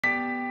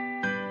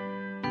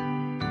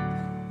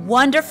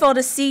Wonderful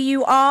to see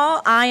you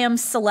all. I am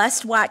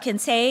Celeste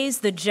Watkins-Hayes,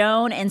 the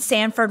Joan and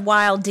Sanford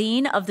Weill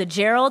Dean of the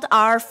Gerald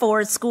R.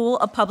 Ford School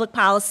of Public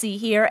Policy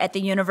here at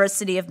the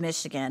University of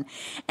Michigan.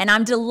 And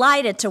I'm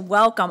delighted to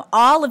welcome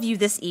all of you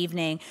this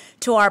evening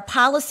to our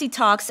Policy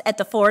Talks at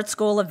the Ford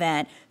School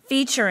event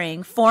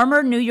featuring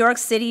former New York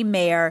City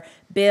Mayor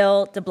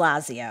Bill de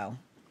Blasio.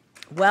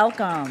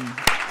 Welcome.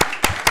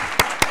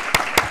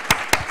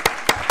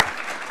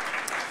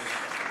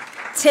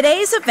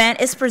 Today's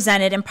event is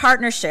presented in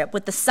partnership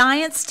with the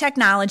Science,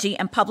 Technology,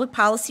 and Public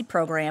Policy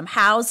program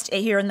housed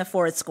here in the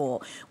Ford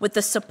School, with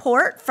the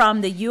support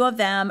from the U of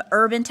M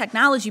Urban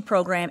Technology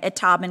program at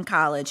Taubman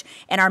College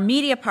and our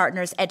media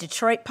partners at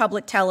Detroit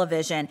Public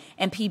Television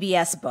and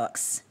PBS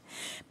Books.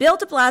 Bill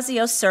de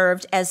Blasio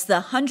served as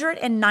the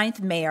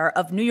 109th mayor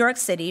of New York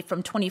City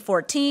from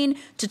 2014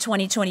 to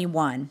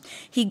 2021.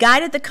 He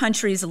guided the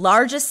country's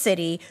largest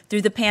city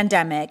through the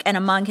pandemic, and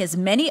among his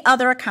many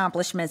other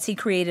accomplishments, he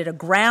created a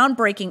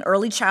groundbreaking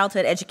early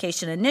childhood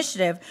education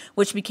initiative,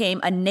 which became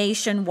a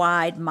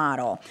nationwide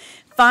model.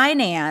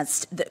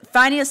 Financed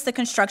the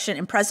construction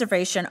and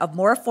preservation of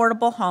more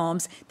affordable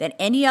homes than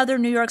any other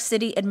New York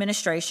City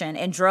administration,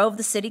 and drove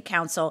the city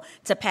council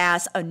to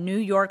pass a New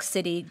York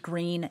City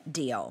Green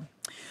Deal.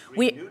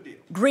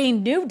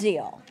 Green New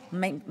Deal.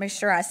 Make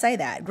sure I say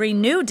that. Green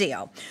New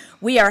Deal.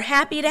 We are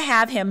happy to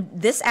have him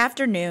this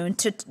afternoon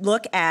to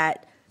look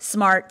at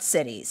smart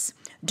cities.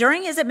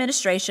 During his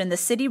administration, the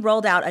city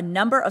rolled out a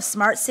number of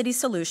smart city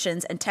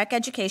solutions and tech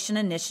education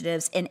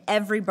initiatives in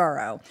every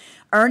borough,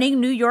 earning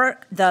New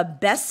York the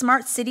Best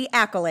Smart City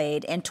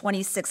accolade in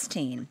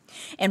 2016.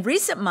 In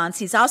recent months,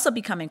 he's also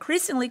become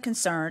increasingly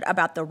concerned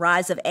about the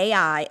rise of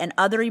AI and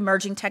other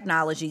emerging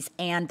technologies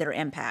and their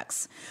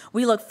impacts.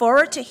 We look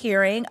forward to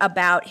hearing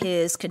about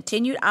his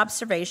continued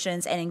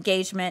observations and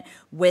engagement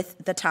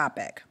with the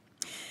topic.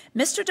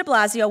 Mr. de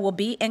Blasio will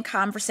be in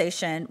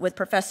conversation with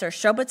Professor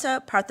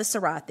Shobita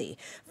Parthasarathy,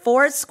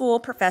 Ford School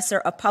Professor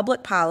of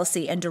Public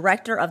Policy and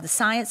Director of the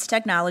Science,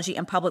 Technology,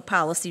 and Public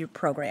Policy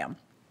program.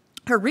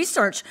 Her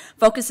research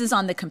focuses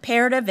on the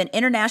comparative and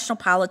international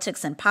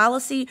politics and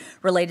policy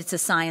related to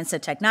science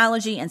and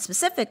technology, and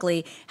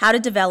specifically how to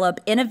develop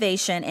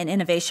innovation and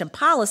innovation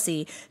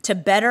policy to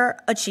better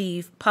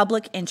achieve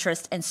public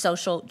interest and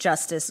social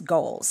justice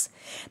goals.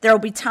 There will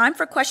be time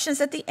for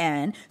questions at the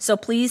end, so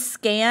please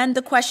scan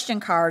the question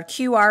card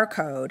QR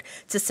code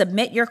to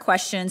submit your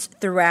questions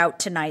throughout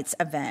tonight's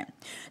event.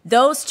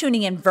 Those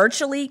tuning in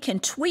virtually can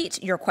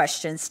tweet your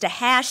questions to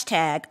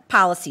hashtag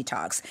Policy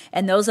Talks,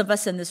 and those of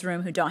us in this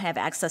room who don't have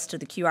access to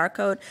the QR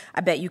code,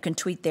 I bet you can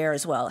tweet there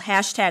as well.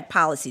 Hashtag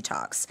Policy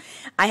Talks.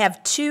 I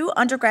have two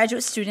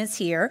undergraduate students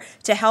here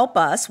to help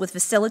us with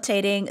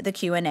facilitating the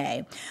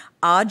Q&A.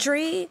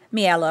 Audrey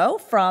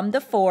Mielo from the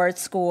Ford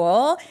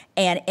School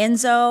and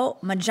Enzo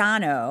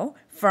Mangiano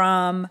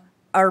from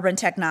Urban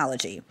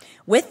Technology.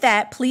 With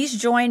that, please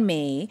join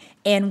me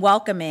in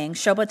welcoming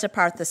Shobita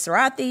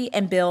Parthasarathy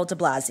and Bill de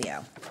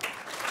Blasio.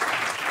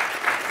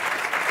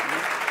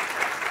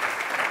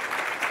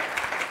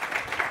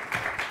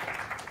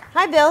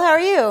 Hi, Bill. How are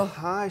you?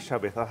 Hi,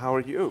 Shobita. How are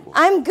you?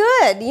 I'm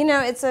good. You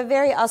know, it's a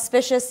very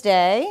auspicious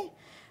day.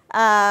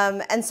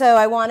 And so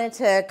I wanted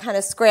to kind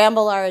of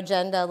scramble our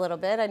agenda a little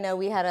bit. I know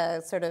we had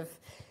a sort of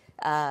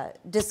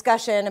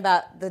discussion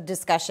about the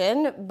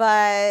discussion,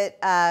 but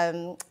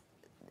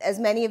as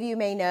many of you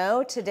may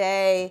know,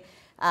 today,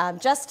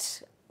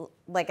 just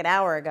like an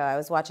hour ago, I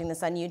was watching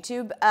this on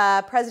YouTube,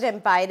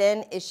 President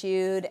Biden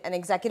issued an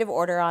executive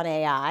order on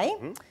AI.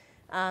 Mm-hmm.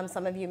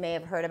 Some of you may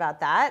have heard about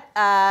that.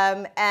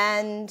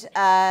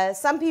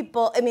 Some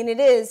people, I mean, it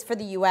is, for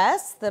the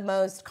US, the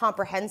most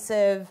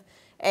comprehensive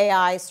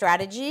AI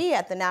strategy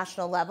at the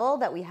national level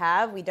that we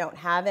have. We don't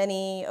have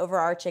any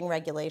overarching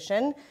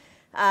regulation.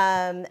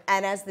 And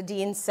as the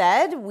dean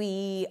said,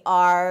 we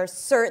are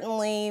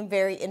certainly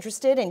very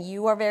interested, and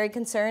you are very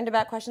concerned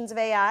about questions of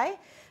AI.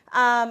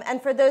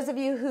 And for those of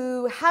you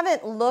who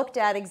haven't looked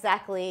at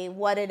exactly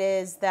what it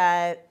is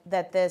that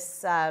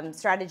this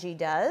strategy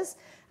does,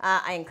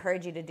 I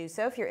encourage you to do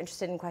so if you're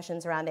interested in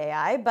questions around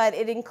AI. But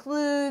it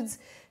includes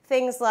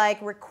things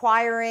like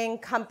requiring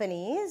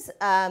companies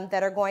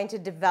that are going to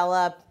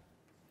develop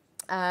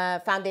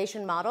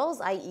foundation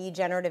models, i.e.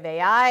 generative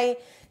AI,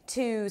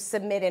 to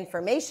submit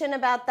information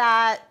about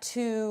that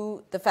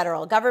to the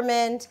federal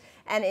government,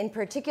 and in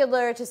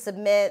particular to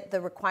submit the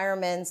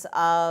requirements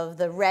of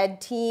the red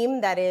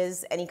team, that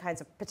is any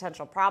kinds of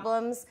potential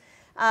problems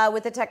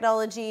with the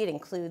technology. It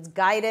includes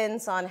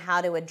guidance on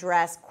how to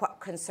address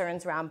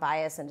concerns around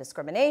bias and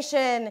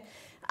discrimination.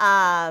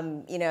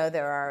 You know,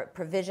 there are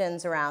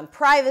provisions around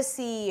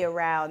privacy,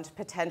 around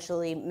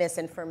potentially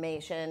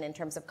misinformation in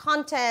terms of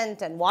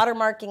content and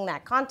watermarking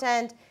that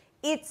content.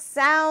 It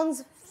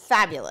sounds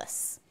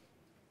fabulous.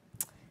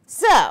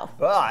 So,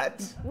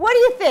 but what do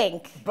you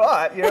think?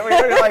 But you know,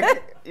 you're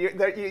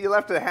like you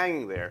left it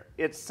hanging there.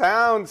 It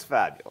sounds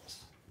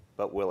fabulous,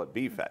 but will it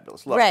be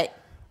fabulous? Look, right.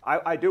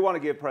 I do want to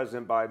give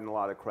President Biden a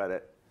lot of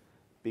credit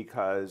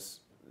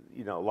because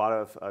you know a lot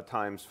of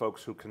times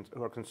folks who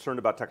are concerned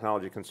about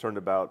technology, concerned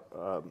about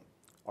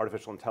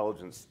artificial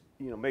intelligence,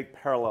 make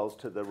parallels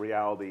to the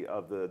reality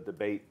of the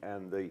debate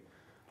and the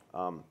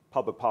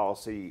public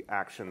policy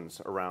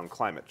actions around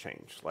climate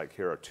change. Like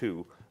here are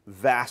two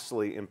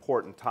vastly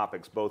important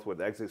topics, both with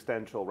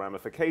existential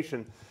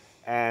ramification,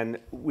 and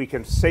we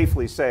can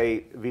safely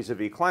say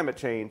vis-a-vis climate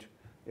change,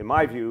 in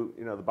my view,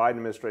 the Biden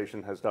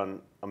administration has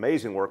done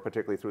amazing work,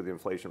 particularly through the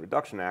Inflation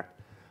Reduction Act.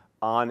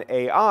 On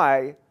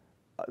AI,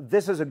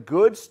 this is a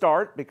good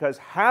start because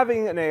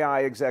having an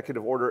AI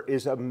executive order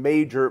is a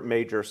major,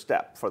 major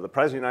step for the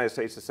President of the United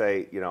States to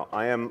say,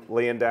 I am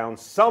laying down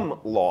some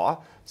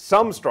law,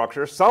 some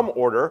structure, some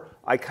order.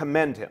 I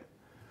commend him.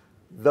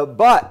 The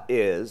but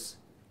is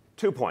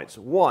 2 points.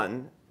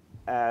 One,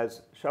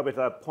 as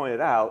Shobita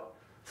pointed out,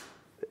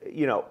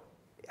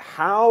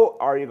 how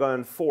are you going to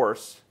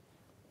enforce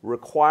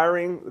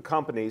requiring the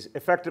companies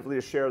effectively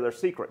to share their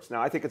secrets?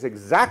 Now, I think it's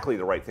exactly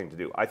the right thing to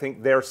do. I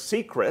think their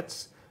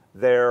secrets,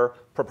 their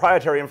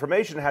proprietary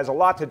information has a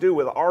lot to do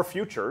with our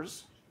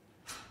futures,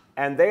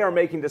 and they are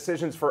making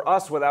decisions for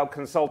us without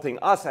consulting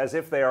us as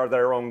if they are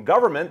their own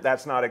government.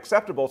 That's not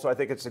acceptable. So I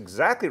think it's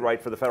exactly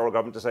right for the federal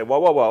government to say, whoa,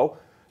 whoa, whoa,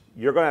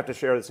 you're going to have to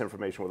share this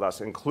information with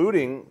us,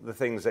 including the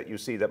things that you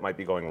see that might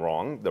be going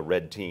wrong, the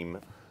red team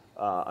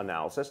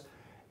analysis,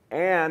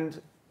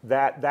 and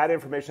that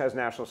information has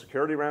national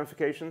security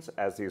ramifications,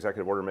 as the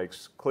executive order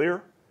makes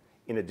clear,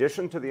 in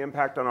addition to the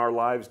impact on our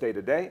lives day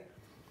to day.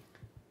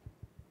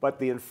 But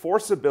the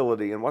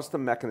enforceability and what's the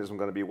mechanism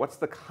going to be, what's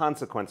the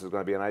consequences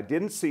going to be, and I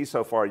didn't see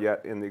so far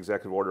yet in the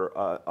executive order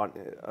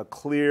a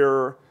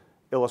clear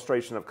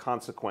illustration of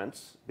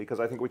consequence,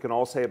 because I think we can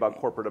all say about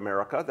corporate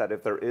America that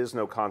if there is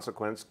no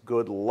consequence,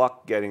 good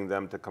luck getting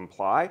them to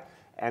comply.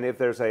 And if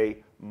there's a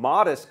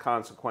modest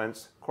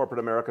consequence, corporate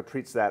America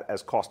treats that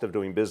as cost of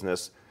doing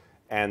business,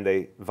 and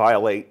they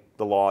violate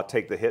the law,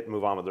 take the hit, and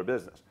move on with their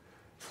business.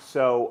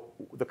 So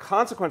the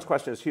consequence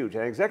question is huge.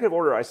 And an executive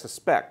order, I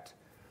suspect,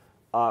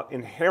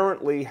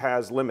 inherently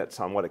has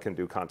limits on what it can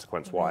do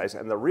consequence-wise,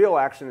 and the real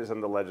action is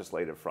on the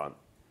legislative front.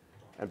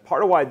 And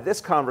part of why this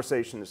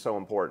conversation is so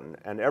important,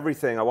 and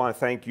everything, I want to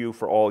thank you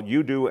for all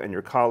you do and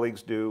your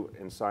colleagues do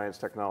in science,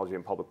 technology,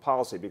 and public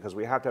policy, because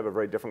we have to have a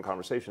very different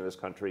conversation in this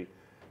country,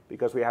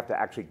 because we have to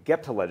actually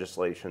get to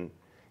legislation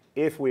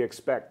if we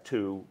expect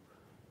to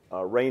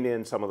rein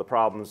in some of the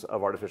problems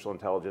of artificial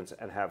intelligence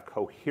and have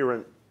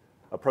coherent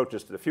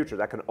approaches to the future.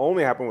 That can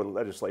only happen with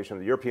legislation.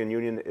 The European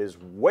Union is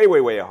way, way,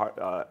 way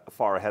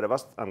far ahead of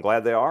us. I'm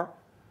glad they are,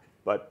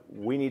 but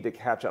we need to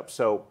catch up.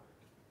 So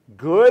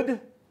good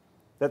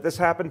that this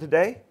happened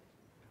today.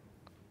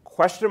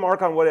 Question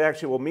mark on what it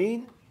actually will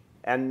mean,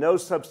 and no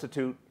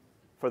substitute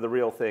for the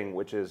real thing,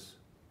 which is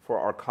for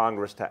our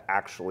Congress to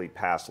actually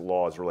pass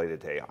laws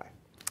related to AI.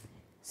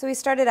 So we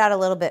started out a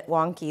little bit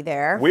wonky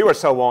there. We were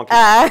so wonky.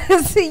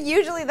 So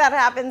usually that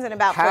happens in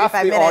about 45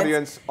 minutes. Half the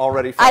audience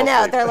already fell I know.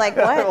 asleep. They're like,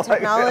 what? Like,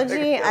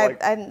 Technology?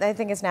 like, I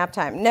think it's nap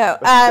time. No.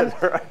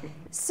 Right.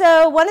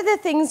 So one of the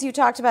things you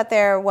talked about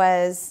there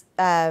was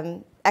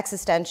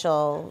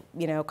existential,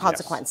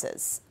 consequences.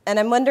 Yes. And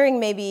I'm wondering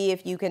maybe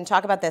if you can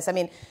talk about this. I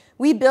mean,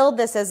 we build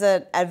this as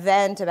an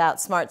event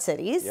about smart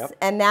cities, yep.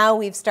 And now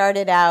we've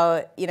started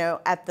out,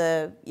 at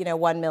the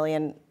 1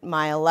 million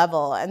mile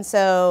level, and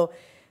so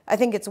I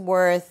think it's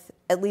worth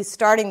at least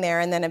starting there,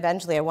 and then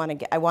eventually I want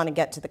to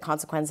get to the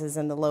consequences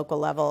in the local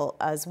level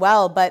as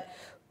well. But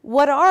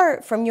what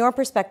are, from your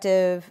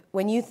perspective,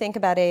 when you think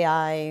about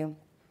AI,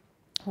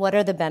 what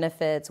are the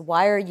benefits?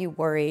 Why are you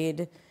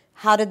worried?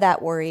 How did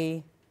that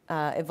worry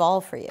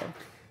evolve for you?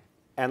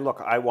 And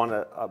look,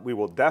 we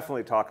will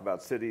definitely talk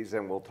about cities,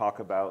 and we'll talk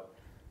about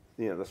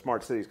the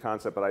smart cities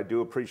concept. But I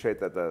do appreciate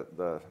that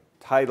the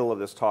title of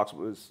this talk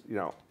was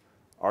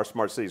are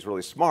smart cities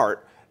really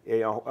smart?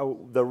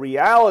 The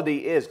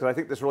reality is, because I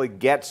think this really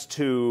gets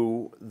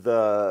to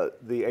the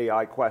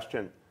AI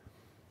question,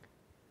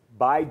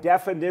 by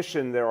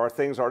definition, there are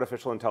things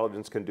artificial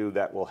intelligence can do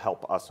that will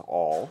help us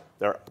all.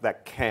 There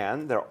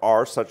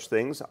are such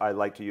things. I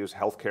like to use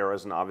healthcare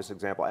as an obvious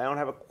example. I don't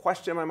have a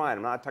question in my mind.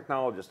 I'm not a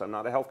technologist. I'm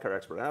not a healthcare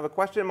expert. I have a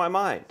question in my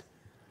mind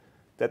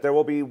that there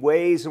will be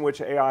ways in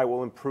which AI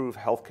will improve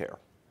healthcare.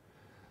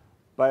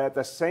 But at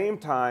the same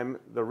time,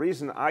 the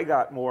reason I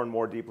got more and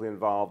more deeply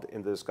involved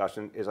in the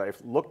discussion is I've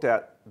looked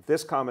at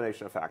this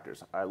combination of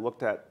factors. I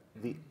looked at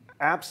the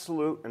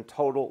absolute and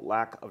total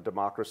lack of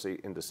democracy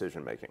in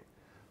decision making.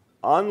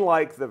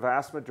 Unlike the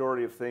vast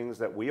majority of things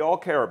that we all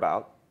care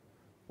about,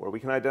 where we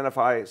can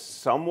identify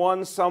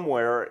someone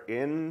somewhere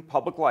in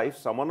public life,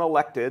 someone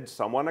elected,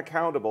 someone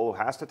accountable, who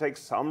has to take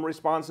some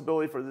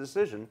responsibility for the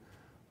decision,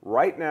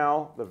 right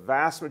now, the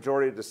vast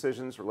majority of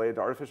decisions related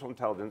to artificial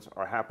intelligence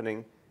are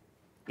happening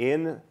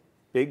in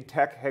big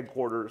tech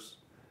headquarters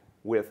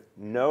with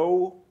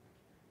no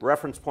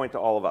reference point to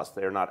all of us.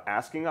 They're not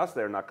asking us.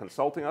 They're not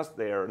consulting us.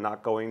 They're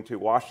not going to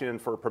Washington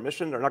for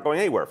permission. They're not going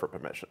anywhere for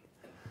permission.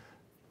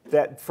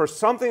 That for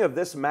something of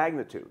this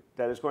magnitude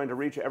that is going to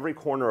reach every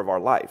corner of our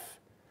life,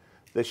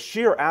 the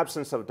sheer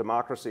absence of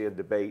democracy and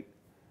debate,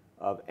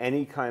 of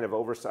any kind of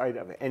oversight,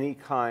 of any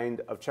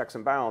kind of checks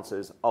and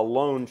balances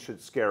alone should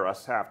scare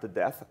us half to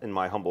death, in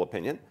my humble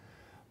opinion.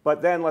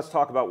 But then let's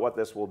talk about what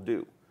this will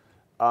do.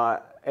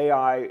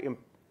 AI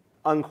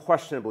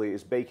unquestionably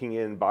is baking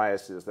in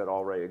biases that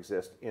already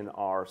exist in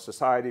our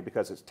society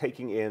because it's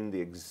taking in the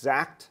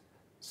exact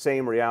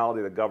same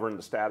reality that govern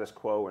the status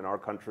quo in our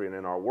country and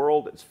in our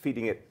world. It's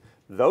feeding it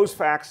those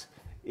facts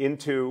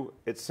into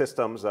its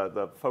systems,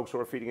 the folks who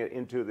are feeding it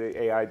into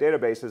the AI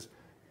databases,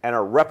 and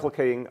are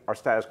replicating our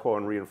status quo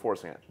and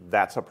reinforcing it.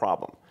 That's a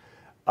problem.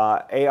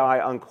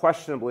 AI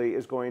unquestionably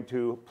is going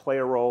to play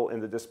a role in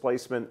the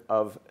displacement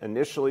of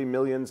initially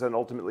millions and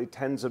ultimately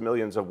tens of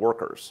millions of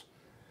workers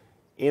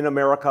in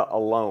America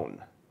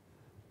alone.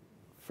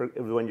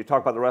 When you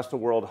talk about the rest of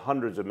the world,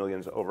 hundreds of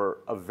millions over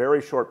a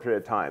very short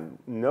period of time.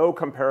 No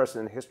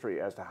comparison in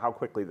history as to how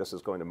quickly this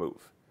is going to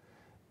move.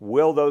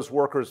 Will those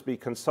workers be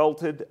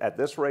consulted at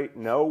this rate?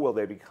 No. Will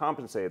they be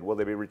compensated? Will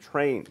they be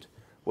retrained?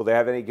 Will they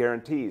have any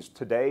guarantees?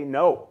 Today,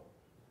 no.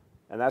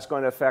 And that's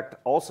going to affect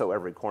also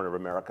every corner of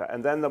America.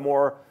 And then the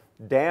more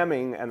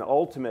damning and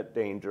ultimate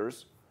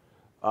dangers,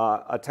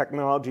 a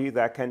technology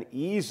that can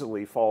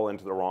easily fall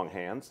into the wrong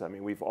hands. I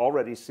mean, we've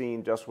already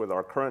seen just with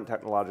our current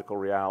technological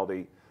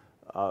reality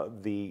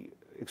the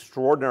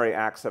extraordinary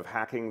acts of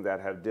hacking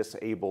that have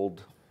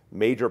disabled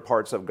major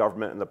parts of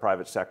government and the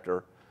private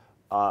sector.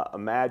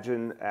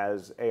 Imagine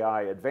as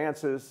AI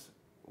advances,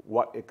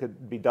 what it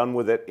could be done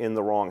with it in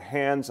the wrong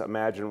hands.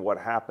 Imagine what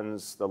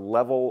happens, the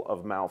level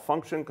of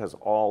malfunction, because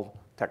all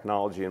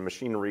technology and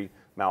machinery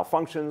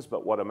malfunctions,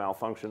 but what a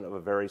malfunction of a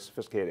very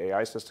sophisticated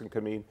AI system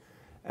can mean.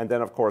 And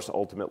then, of course,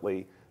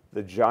 ultimately,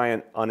 the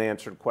giant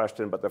unanswered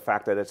question, but the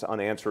fact that it's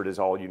unanswered is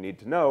all you need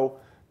to know.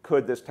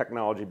 Could this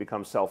technology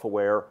become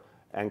self-aware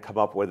and come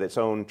up with its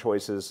own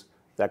choices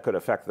that could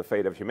affect the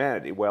fate of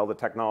humanity? Well, the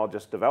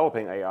technologists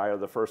developing AI are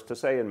the first to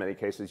say in many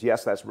cases,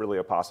 yes, that's really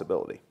a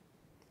possibility.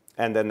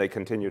 And then they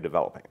continue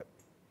developing it.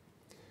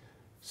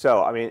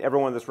 So, I mean,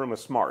 everyone in this room is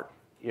smart.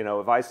 You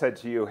know, if I said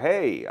to you,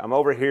 hey, I'm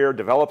over here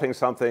developing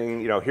something,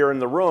 you know, here in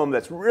the room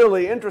that's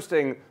really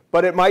interesting,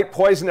 but it might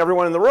poison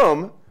everyone in the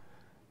room,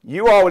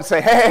 you all would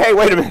say, hey,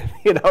 wait a minute,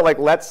 you know, like,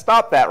 let's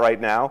stop that right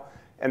now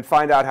and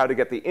find out how to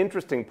get the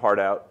interesting part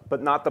out,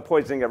 but not the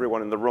poisoning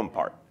everyone in the room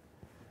part.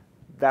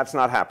 That's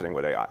not happening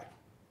with AI.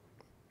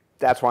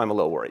 That's why I'm a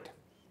little worried.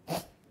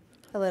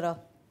 A little.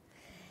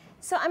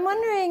 So I'm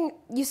wondering,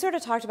 you sort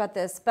of talked about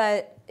this,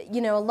 but you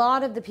know, a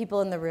lot of the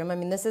people in the room, I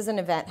mean, this is an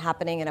event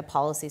happening in a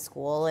policy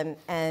school,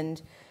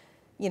 and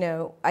you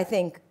know, I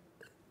think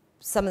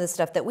some of the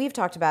stuff that we've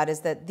talked about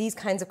is that these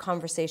kinds of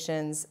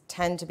conversations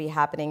tend to be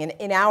happening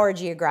in our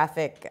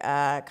geographic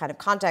kind of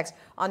context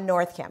on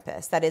North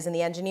Campus, that is in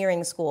the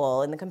engineering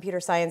school, in the computer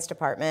science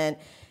department,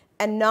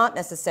 and not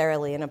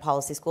necessarily in a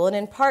policy school, and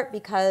in part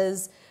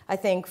because I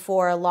think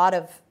for a lot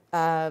of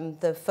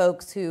the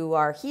folks who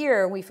are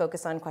here, we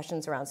focus on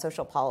questions around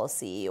social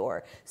policy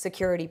or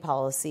security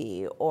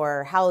policy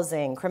or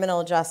housing,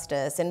 criminal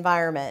justice,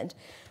 environment.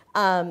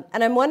 And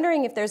I'm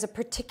wondering if there's a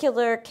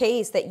particular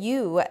case that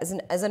you,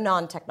 as a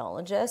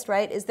non-technologist,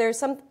 right, is there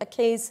a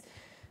case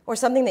or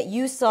something that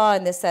you saw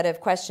in this set of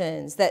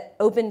questions that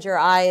opened your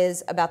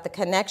eyes about the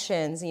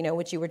connections, you know,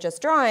 which you were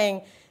just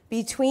drawing,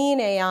 between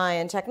AI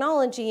and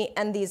technology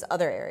and these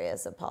other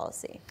areas of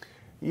policy?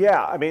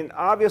 Yeah, I mean,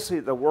 obviously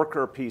the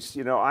worker piece,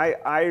 you know,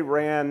 I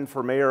ran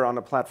for mayor on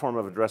a platform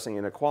of addressing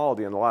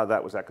inequality, and a lot of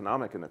that was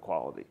economic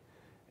inequality.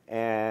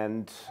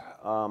 And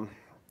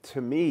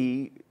to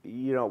me,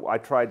 you know, I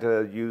tried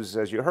to use,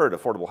 as you heard,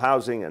 affordable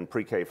housing and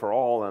pre-K for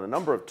all and a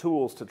number of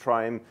tools to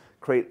try and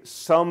create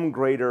some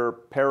greater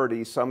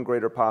parity, some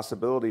greater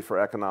possibility for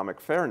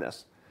economic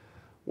fairness.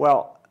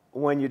 Well,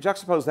 when you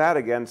juxtapose that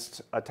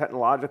against a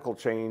technological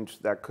change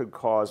that could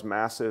cause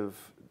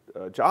massive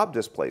job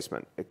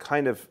displacement, it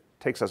kind of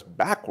takes us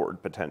backward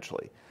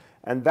potentially.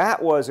 And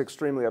that was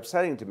extremely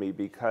upsetting to me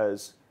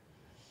because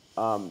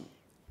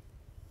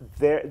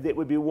it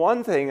would be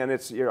one thing, and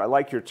it's, you know, I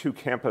like your two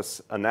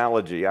campus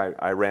analogy.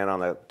 I ran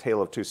on a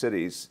tale of two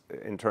cities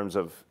in terms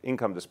of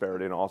income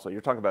disparity, and also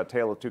you're talking about a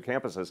tale of two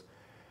campuses.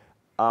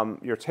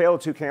 Your tale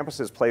of two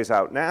campuses plays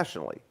out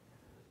nationally.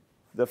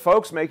 The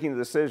folks making the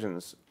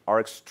decisions are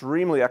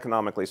extremely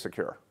economically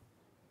secure.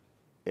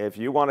 If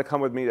you want to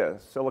come with me to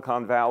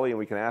Silicon Valley and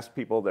we can ask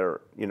people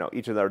you know,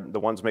 each of the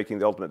ones making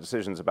the ultimate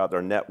decisions about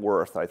their net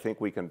worth, I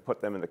think we can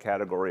put them in the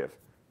category of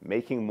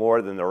making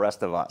more than the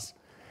rest of us.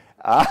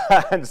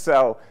 And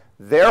so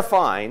they're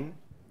fine,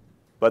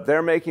 but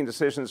they're making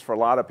decisions for a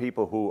lot of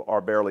people who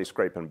are barely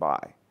scraping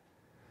by.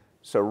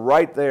 So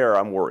right there,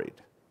 I'm worried.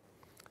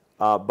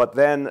 But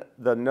then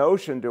the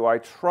notion, do I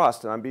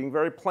trust, and I'm being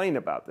very plain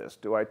about this,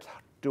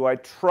 do I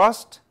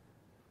trust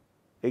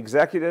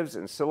executives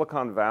in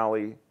Silicon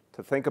Valley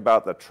to think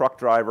about the truck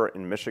driver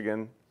in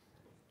Michigan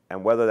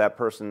and whether that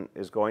person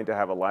is going to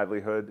have a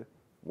livelihood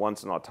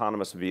once an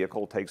autonomous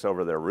vehicle takes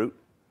over their route?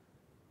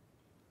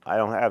 I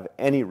don't have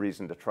any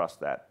reason to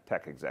trust that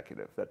tech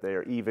executive, that they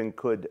even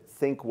could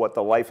think what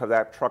the life of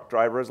that truck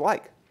driver is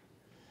like.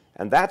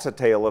 And that's a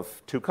tale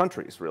of two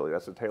countries, really.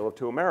 That's a tale of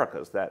two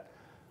Americas. That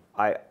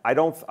I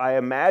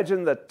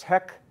imagine the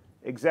tech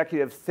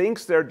executive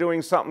thinks they're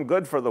doing something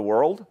good for the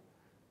world,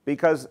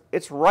 because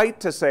it's right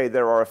to say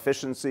there are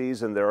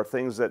efficiencies and there are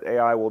things that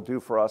AI will do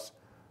for us,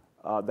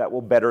 that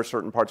will better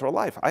certain parts of our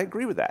life. I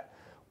agree with that.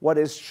 What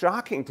is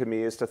shocking to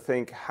me is to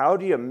think, how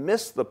do you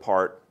miss the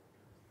part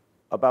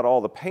about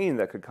all the pain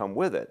that could come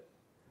with it?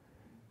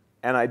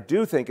 And I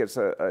do think it's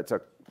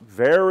a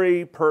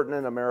very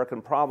pertinent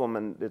American problem,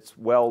 and it's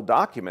well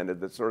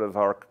documented that sort of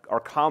our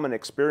common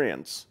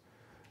experience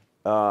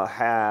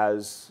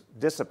has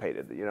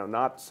dissipated. You know,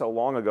 not so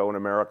long ago in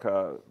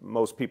America,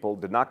 most people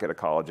did not get a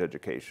college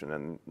education,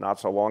 and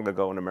not so long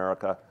ago in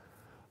America,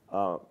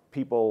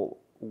 people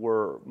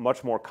were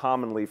much more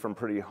commonly from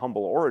pretty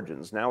humble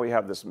origins. Now we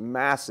have this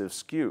massive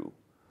skew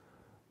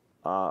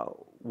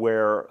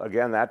where,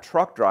 again, that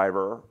truck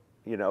driver,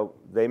 you know,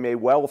 they may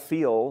well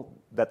feel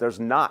that there's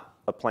not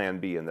a plan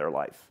B in their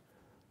life,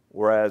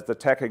 whereas the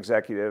tech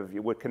executive,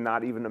 you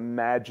cannot even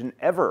imagine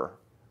ever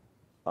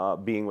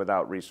being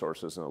without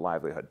resources and a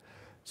livelihood.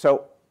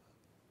 So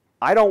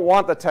I don't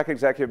want the tech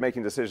executive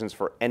making decisions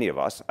for any of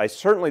us. I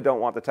certainly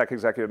don't want the tech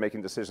executive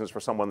making decisions for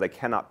someone they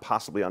cannot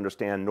possibly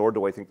understand, nor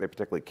do I think they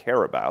particularly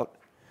care about.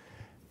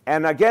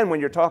 And again, when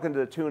you're talking to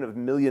the tune of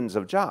millions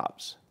of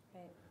jobs,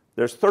 right.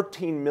 There's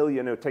 13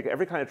 million, take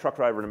every kind of truck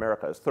driver in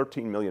America is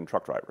 13 million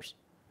truck drivers.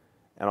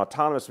 And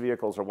autonomous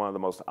vehicles are one of the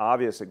most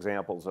obvious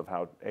examples of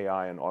how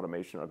AI and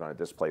automation are going to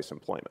displace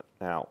employment.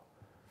 Now,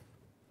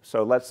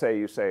 so let's say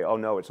you say, oh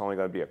no, it's only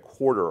going to be a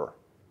quarter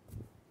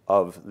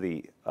of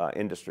the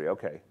industry.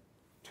 Okay.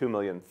 2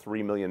 million,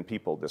 3 million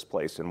people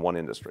displaced in one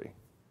industry,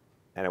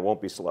 and it won't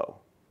be slow.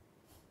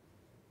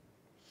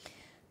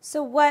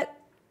 So what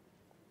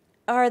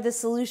are the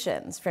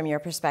solutions from your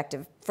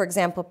perspective? For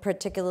example,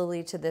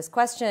 particularly to this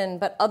question,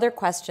 but other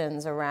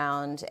questions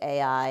around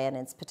AI and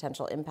its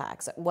potential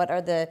impacts. What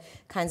are the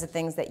kinds of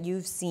things that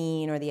you've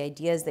seen or the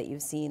ideas that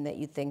you've seen that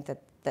you think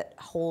that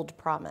hold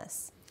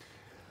promise?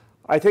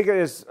 I think it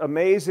is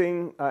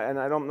amazing, and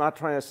I'm not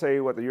trying to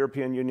say what the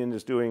European Union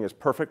is doing is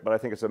perfect, but I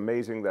think it's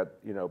amazing that,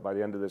 you know, by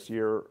the end of this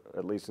year,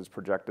 at least it's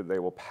projected, they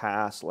will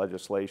pass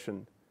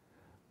legislation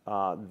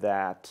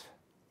that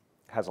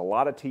has a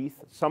lot of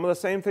teeth. Some of the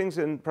same things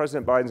in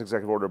President Biden's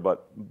executive order,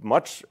 but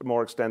much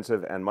more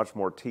extensive and much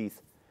more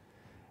teeth.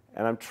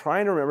 And I'm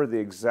trying to remember the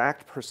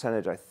exact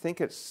percentage. I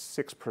think it's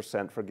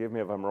 6%, forgive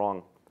me if I'm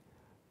wrong.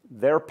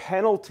 Their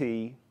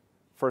penalty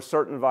for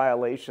certain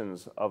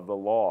violations of the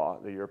law,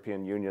 the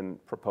European Union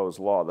proposed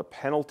law, the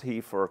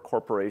penalty for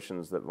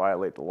corporations that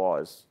violate the law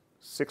is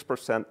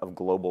 6% of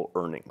global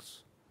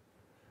earnings.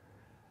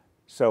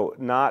 So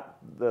not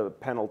the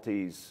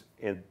penalties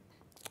in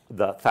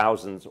the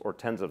thousands or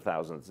tens of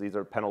thousands. These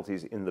are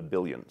penalties in the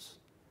billions.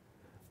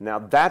 Now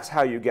that's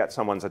how you get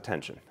someone's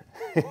attention.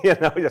 You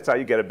know, that's how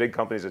you get a big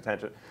company's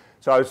attention.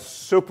 So I was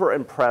super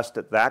impressed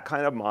at that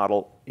kind of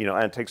model, you know,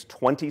 and it takes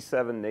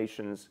 27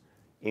 nations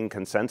in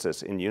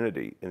consensus, in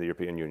unity in the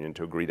European Union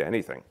to agree to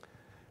anything.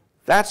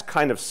 That's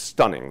kind of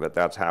stunning that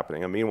that's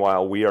happening. And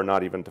meanwhile, we are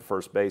not even to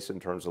first base in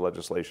terms of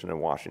legislation in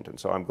Washington.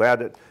 So I'm glad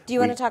that. Do you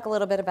want to talk a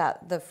little bit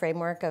about the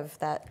framework of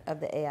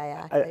the AI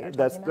Act that you're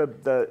talking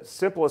about? The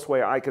simplest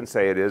way I can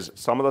say it is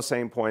some of the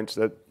same points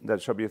that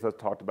Shobita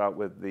talked about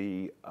with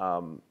the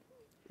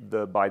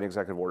Biden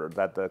executive order,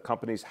 that the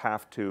companies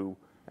have to,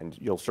 and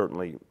you'll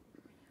certainly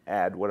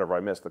add whatever I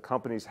missed, the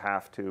companies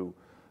have to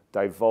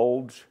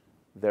divulge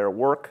their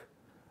work.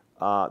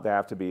 They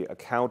have to be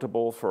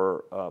accountable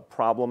for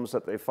problems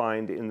that they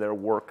find in their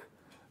work,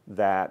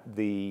 that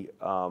there's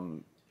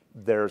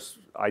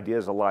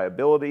ideas of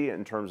liability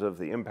in terms of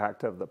the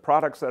impact of the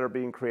products that are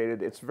being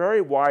created. It's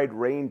very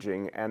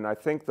wide-ranging, and I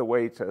think the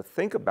way to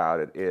think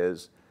about it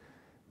is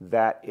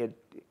that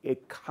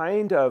it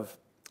kind of,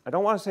 I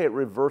don't want to say it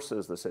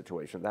reverses the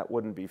situation, that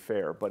wouldn't be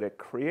fair, but it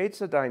creates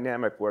a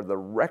dynamic where the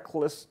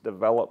reckless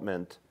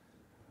development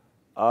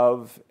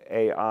of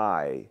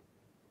AI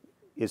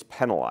is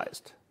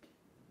penalized.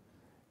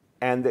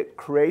 And it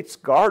creates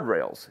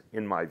guardrails,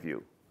 in my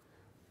view,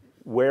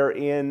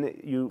 wherein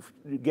you,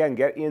 again,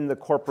 get in the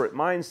corporate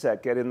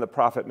mindset, get in the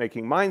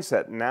profit-making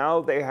mindset. Now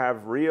they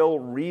have real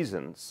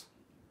reasons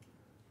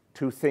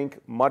to think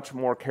much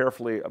more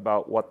carefully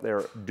about what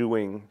they're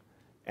doing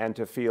and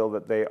to feel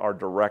that they are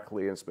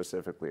directly and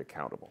specifically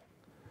accountable.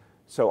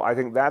 So I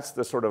think that's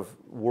the sort of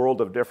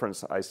world of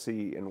difference I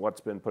see in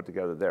what's been put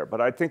together there.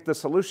 But I think the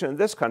solution in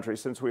this country,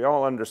 since we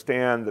all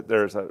understand that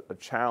there's a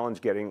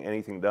challenge getting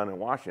anything done in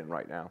Washington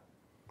right now,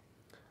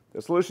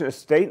 the solution is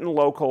state and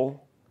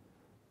local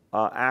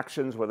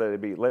actions, whether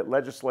it be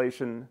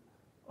legislation,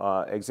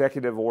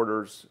 executive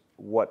orders,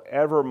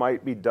 whatever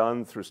might be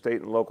done through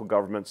state and local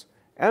governments.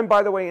 And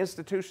by the way,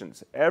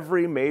 institutions,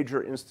 every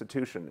major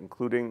institution,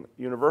 including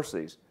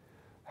universities,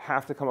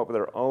 have to come up with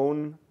their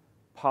own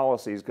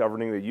policies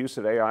governing the use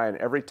of AI, and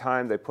every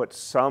time they put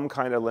some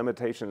kind of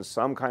limitations,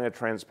 some kind of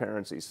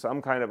transparency,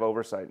 some kind of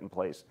oversight in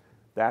place,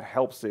 that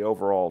helps the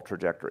overall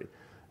trajectory.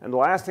 And the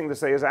last thing to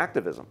say is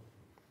activism.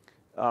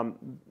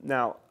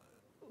 Now,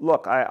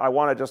 look, I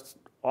want to just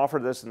offer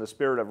this in the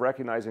spirit of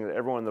recognizing that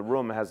everyone in the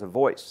room has a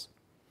voice,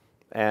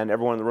 and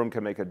everyone in the room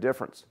can make a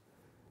difference.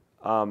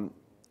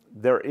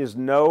 There is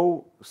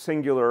no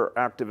singular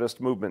activist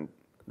movement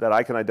that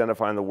I can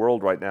identify in the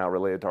world right now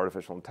related to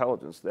artificial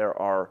intelligence. There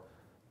are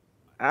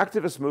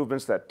activist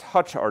movements that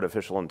touch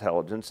artificial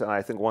intelligence, and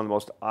I think one of the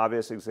most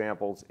obvious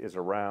examples is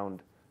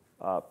around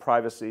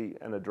privacy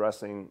and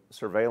addressing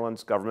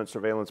surveillance, government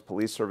surveillance,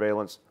 police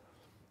surveillance.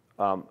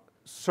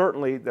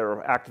 Certainly, there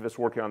are activists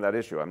working on that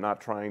issue. I'm not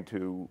trying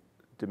to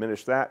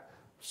diminish that.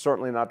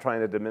 Certainly not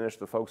trying to diminish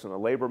the folks in the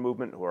labor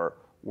movement who are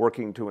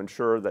working to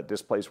ensure that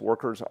displaced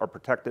workers are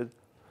protected.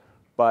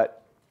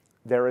 But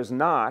there is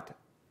not,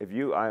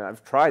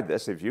 I've tried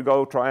this, if you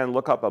go try and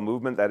look up a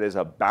movement that is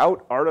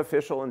about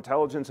artificial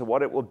intelligence and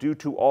what it will do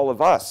to all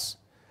of us,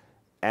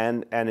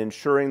 and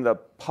ensuring the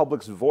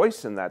public's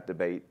voice in that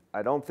debate,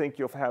 I don't think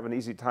you'll have an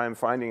easy time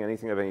finding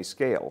anything of any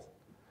scale.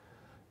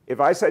 If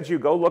I said to you,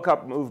 go look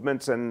up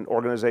movements and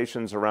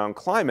organizations around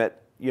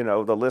climate, you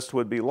know, the list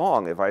would be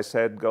long. If I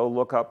said, go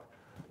look up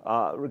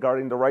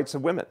regarding the rights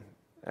of women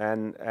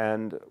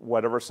and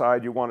whatever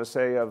side you want to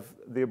say of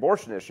the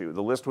abortion issue,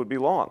 the list would be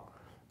long.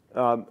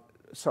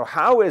 So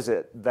how is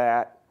it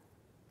that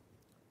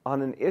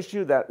on an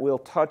issue that will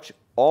touch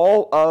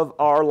all of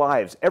our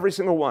lives, every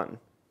single one,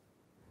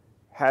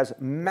 has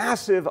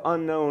massive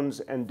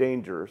unknowns and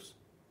dangers,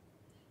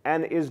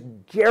 and is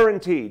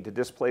guaranteed to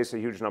displace a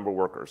huge number of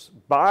workers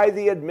by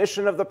the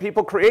admission of the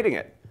people creating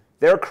it?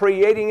 They're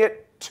creating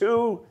it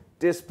to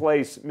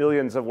displace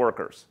millions of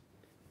workers.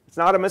 It's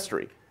not a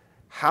mystery.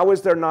 How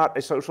is there not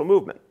a social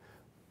movement?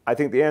 I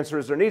think the answer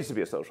is there needs to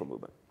be a social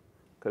movement,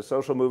 because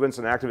social movements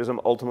and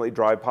activism ultimately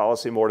drive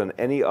policy more than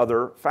any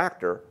other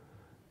factor.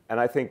 And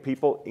I think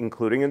people,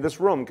 including in this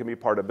room, can be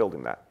part of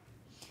building that.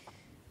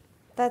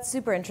 That's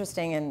super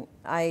interesting, and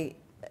I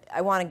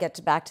want to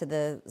get back to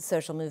the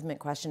social movement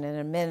question in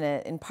a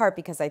minute, in part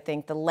because I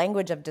think the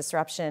language of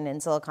disruption in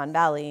Silicon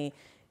Valley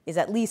is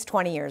at least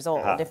 20 years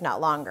old, if not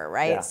longer,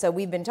 right? Yeah. So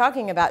we've been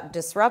talking about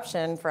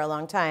disruption for a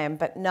long time,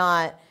 but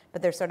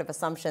there's sort of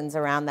assumptions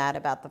around that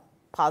about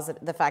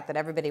the fact that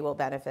everybody will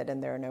benefit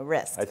and there are no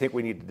risks. I think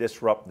we need to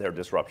disrupt their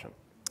disruption.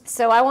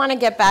 So I want to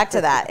get back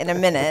to that in a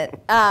minute.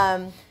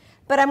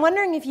 But I'm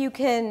wondering if you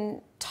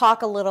can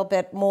talk a little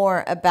bit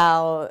more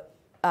about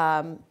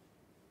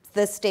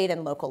the state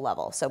and local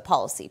level, so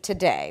policy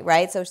today,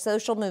 right? So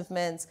social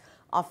movements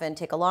often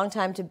take a long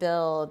time to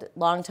build,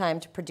 long time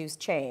to produce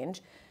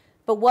change.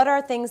 But what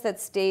are things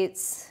that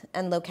states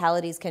and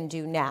localities can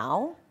do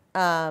now?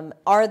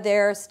 Are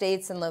there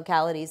states and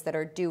localities that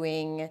are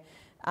doing,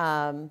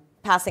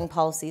 passing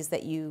policies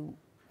that you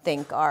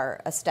think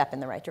are a step in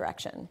the right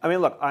direction? I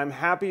mean, look, I'm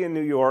happy in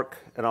New York,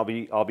 and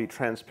I'll be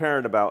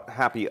transparent about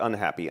happy,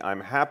 unhappy.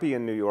 I'm happy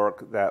in New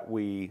York that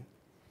we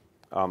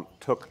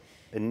took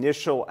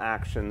initial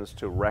actions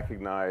to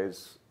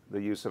recognize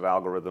the use of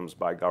algorithms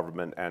by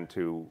government and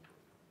to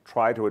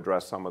try to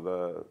address some of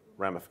the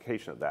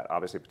ramification of that,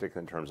 obviously,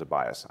 particularly in terms of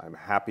bias. I'm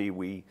happy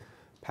we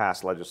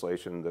passed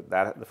legislation,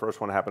 the first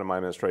one happened in my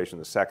administration,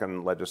 the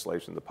second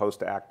legislation, the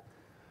Post Act,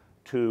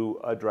 to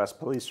address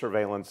police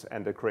surveillance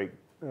and to create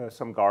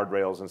some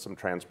guardrails and some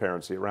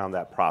transparency around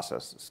that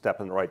process,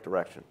 step in the right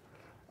direction.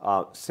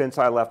 Since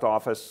I left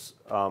office,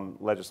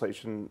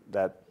 legislation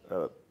that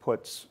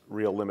puts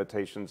real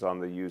limitations on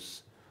the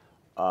use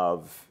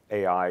of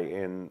AI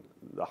in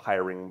the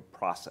hiring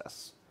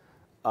process.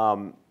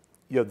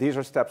 You know, these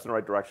are steps in the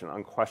right direction,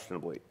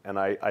 unquestionably. And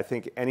I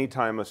think any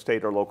time a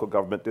state or local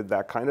government did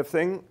that kind of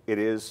thing, it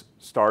is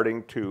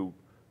starting to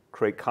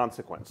create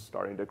consequence,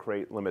 starting to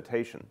create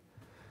limitation,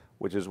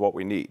 which is what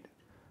we need.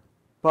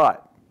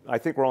 But I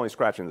think we're only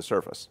scratching the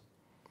surface.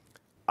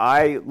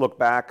 I look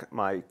back,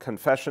 my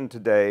confession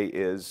today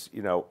is,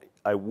 you know,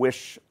 I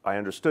wish I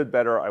understood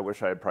better. I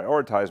wish I had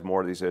prioritized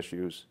more of these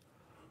issues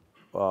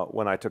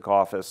when I took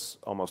office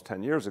almost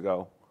 10 years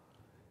ago,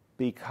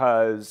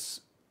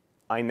 because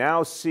I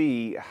now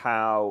see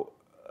how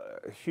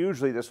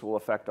hugely this will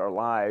affect our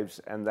lives,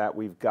 and that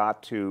we've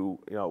got to,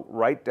 you know,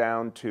 right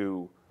down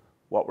to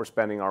what we're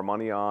spending our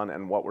money on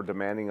and what we're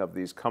demanding of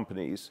these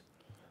companies.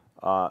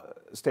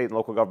 State and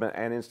local government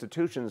and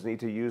institutions need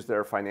to use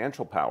their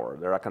financial power,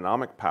 their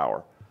economic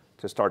power,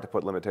 to start to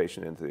put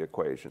limitation into the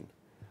equation.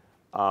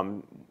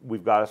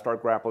 We've got to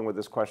start grappling with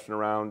this question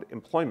around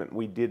employment.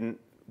 We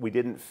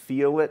didn't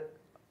feel it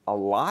a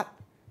lot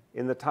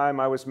in the time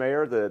I was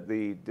mayor,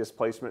 the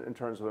displacement in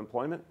terms of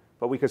employment,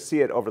 but we could see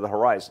it over the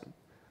horizon.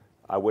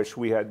 I wish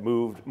we had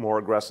moved more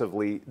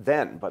aggressively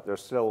then, but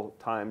there's still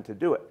time to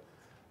do it.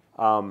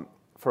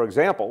 For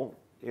example,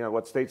 you know,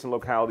 what states and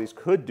localities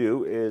could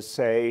do is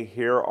say,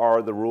 here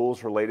are the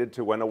rules related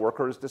to when a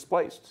worker is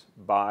displaced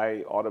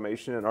by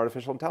automation and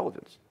artificial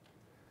intelligence.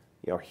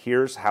 You know,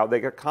 here's how they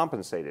get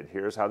compensated.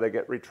 Here's how they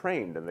get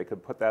retrained, and they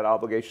could put that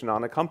obligation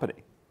on a company.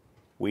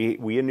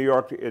 We in New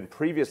York, in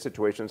previous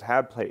situations,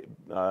 have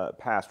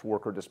passed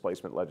worker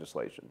displacement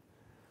legislation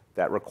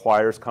that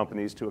requires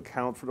companies to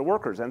account for the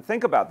workers. And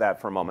think about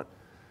that for a moment.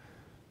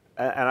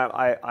 And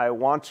I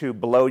want to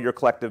blow your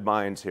collective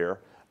minds here.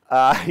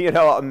 You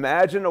know,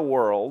 imagine a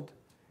world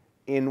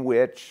in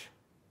which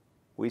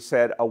we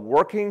said a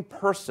working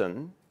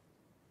person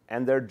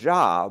and their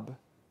job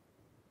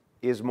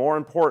is more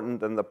important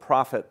than the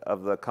profit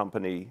of the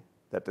company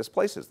that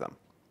displaces them.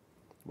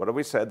 What have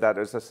we said? That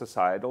is a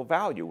societal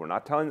value. We're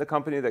not telling the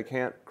company they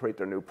can't create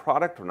their new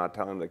product. We're not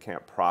telling them they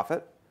can't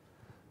profit.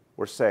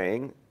 We're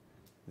saying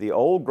the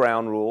old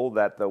ground rule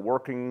that the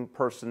working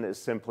person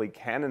is simply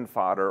cannon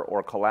fodder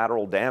or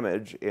collateral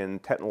damage in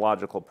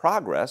technological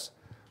progress,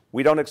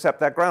 we don't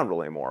accept that ground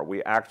rule anymore.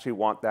 We actually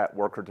want that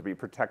worker to be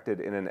protected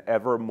in an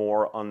ever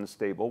more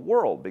unstable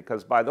world.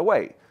 Because, by the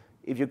way,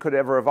 if you could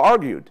ever have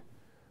argued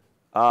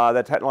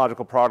that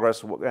technological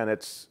progress and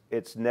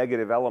its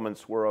negative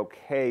elements were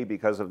okay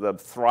because of the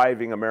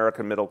thriving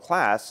American middle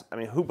class, I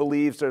mean, who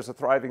believes there's a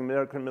thriving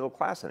American middle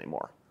class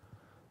anymore?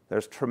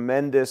 There's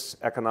tremendous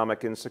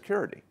economic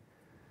insecurity.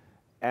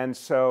 And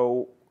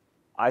so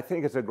I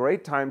think it's a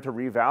great time to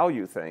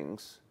revalue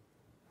things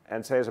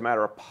and say, as a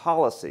matter of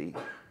policy,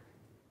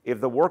 if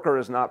the worker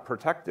is not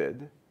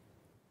protected,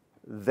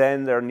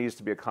 then there needs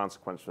to be a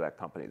consequence for that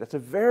company. That's a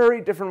very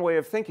different way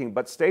of thinking,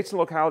 but states and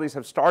localities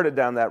have started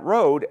down that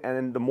road,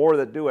 and the more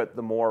that do it,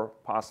 the more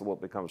possible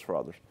it becomes for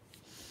others.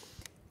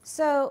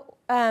 So,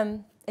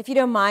 if you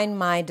don't mind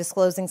my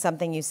disclosing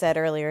something you said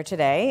earlier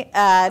today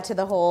to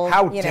the whole,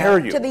 How dare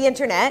you? To the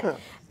internet. To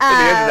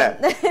the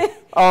internet.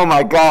 Oh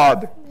my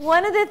God.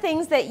 One of the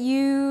things that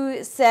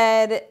you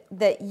said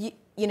that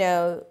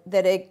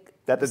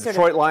that the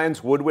Detroit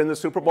Lions would win the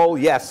Super Bowl?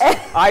 Yes,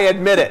 I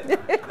admit it.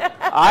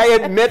 I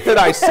admit that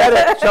I said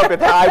it,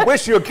 Shobita. I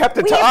wish you had kept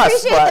it to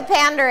us. We appreciate the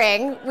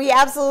pandering. We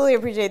absolutely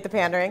appreciate the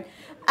pandering.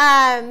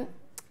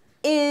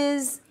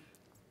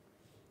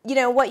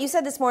 What you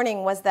said this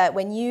morning was that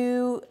when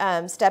you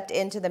stepped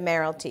into the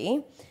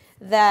mayoralty,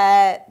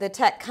 that the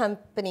tech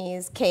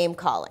companies came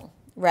calling,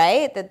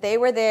 right? That they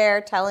were there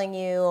telling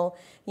you,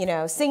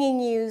 singing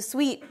you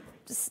sweet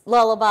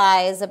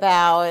lullabies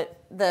about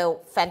the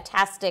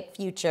fantastic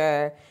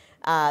future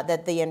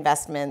that the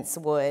investments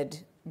would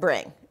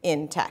bring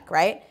in tech,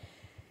 right?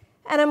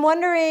 And I'm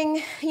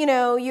wondering,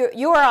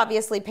 you're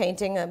obviously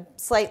painting a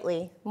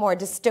slightly more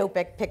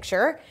dystopic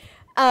picture,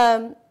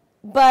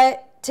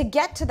 but to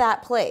get to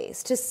that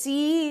place, to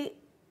see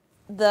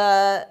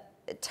the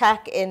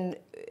tech in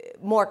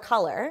more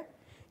color,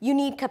 you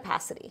need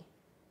capacity.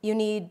 You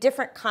need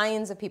different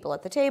kinds of people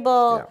at the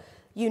table. Yeah.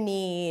 You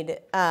need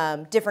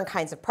different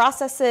kinds of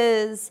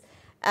processes,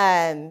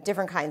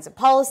 different kinds of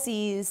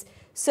policies.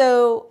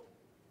 So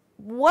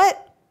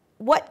what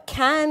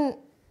can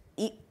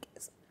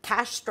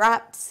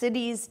cash-strapped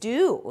cities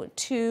do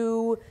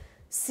to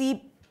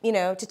see,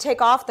 to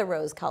take off the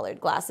rose-colored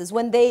glasses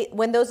when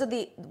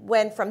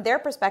from their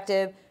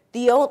perspective,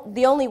 the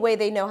only way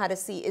they know how to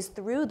see is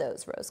through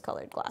those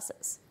rose-colored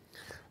glasses?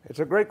 It's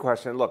a great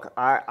question. Look,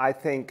 I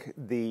think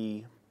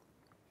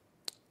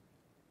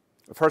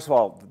first of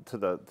all, to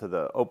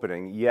the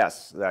opening,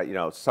 yes, that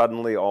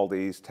suddenly all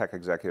these tech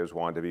executives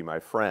wanted to be my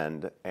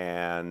friend,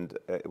 and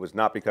it was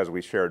not because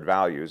we shared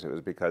values. It was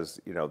because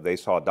they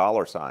saw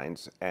dollar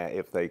signs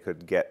if they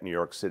could get New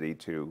York City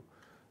to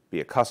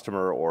be a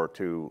customer or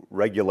to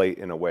regulate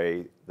in a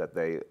way that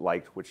they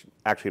liked, which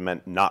actually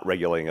meant not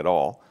regulating at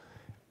all.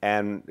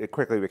 And it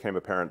quickly became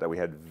apparent that we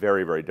had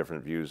very, very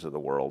different views of the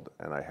world,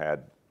 and I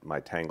had my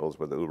tangles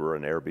with Uber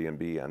and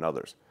Airbnb and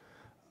others.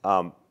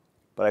 But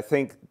I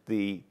think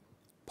the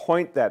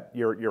point that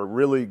your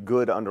really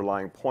good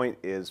underlying point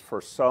is,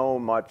 for so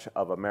much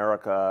of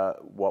America,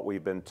 what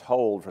we've been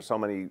told, for so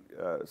many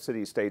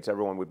cities, states,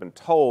 everyone, we've been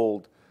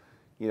told,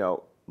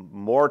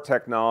 more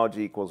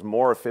technology equals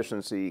more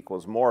efficiency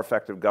equals more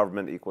effective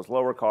government equals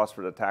lower costs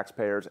for the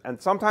taxpayers. And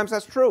sometimes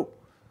that's true.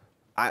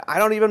 I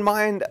don't even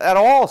mind at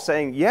all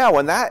saying, yeah,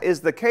 when that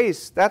is the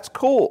case, that's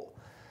cool.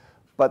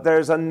 But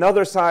there's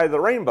another side of the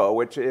rainbow,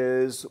 which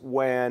is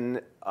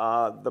when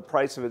the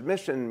price of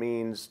admission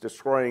means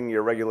destroying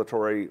your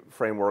regulatory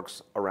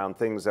frameworks around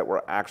things that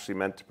were actually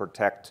meant to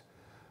protect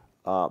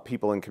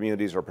people in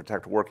communities or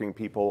protect working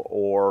people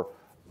or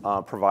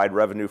provide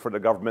revenue for the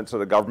government so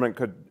the government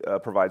could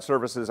provide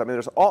services. I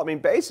mean,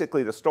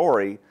 basically the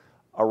story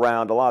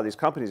around a lot of these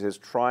companies is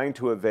trying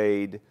to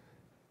evade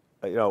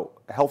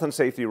health and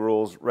safety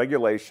rules,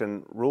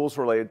 regulation, rules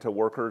related to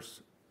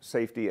workers'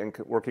 safety and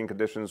working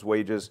conditions,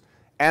 wages,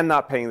 and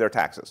not paying their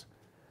taxes.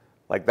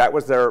 Like, that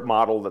was their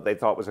model that they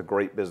thought was a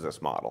great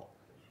business model.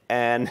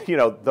 And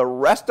the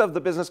rest of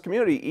the business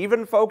community,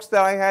 even folks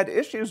that I had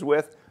issues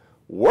with,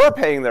 were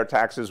paying their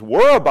taxes,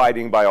 were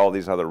abiding by all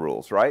these other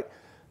rules, right?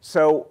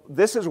 So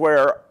this is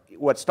where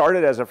what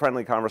started as a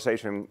friendly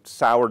conversation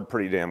soured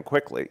pretty damn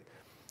quickly.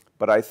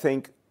 But I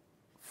think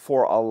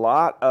for a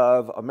lot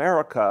of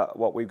America,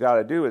 what we've got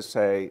to do is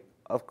say,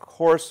 of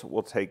course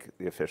we'll take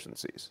the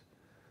efficiencies.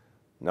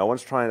 No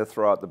one's trying to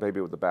throw out the baby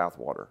with the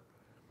bathwater.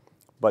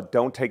 But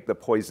don't take the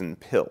poison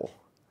pill.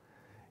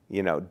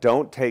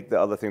 Don't take the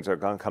other things that are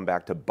going to come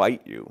back to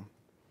bite you.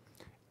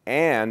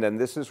 And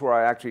this is where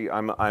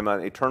I'm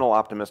an eternal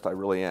optimist, I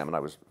really am. And I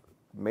was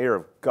mayor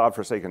of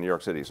godforsaken New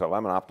York City, so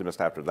I'm an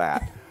optimist after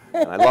that.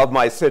 And I love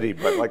my city,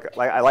 but like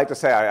I like to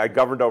say, I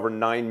governed over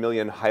 9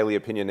 million highly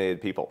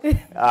opinionated people.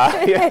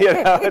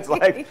 It's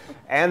like,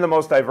 and the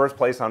most diverse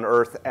place on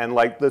earth, and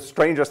like the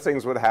strangest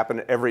things would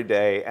happen every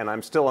day, and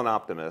I'm still an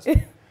optimist.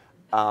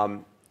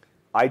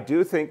 I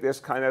do think this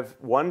kind of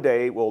one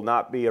day will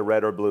not be a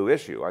red or blue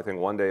issue. I think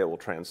one day it will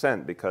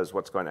transcend, because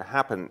what's going to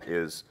happen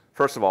is,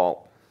 first of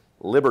all,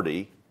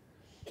 liberty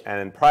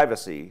and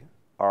privacy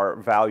are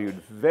valued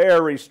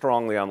very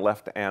strongly on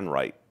left and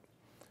right.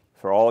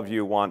 For all of you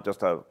who want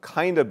just a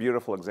kind of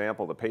beautiful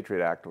example, the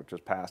Patriot Act, which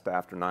was passed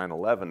after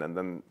 9/11 and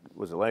then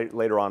was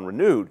later on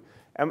renewed,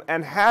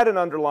 and had an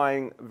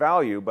underlying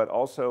value, but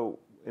also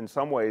in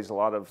some ways a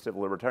lot of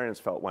civil libertarians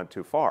felt went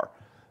too far.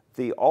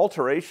 The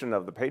alteration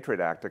of the Patriot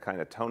Act to kind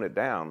of tone it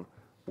down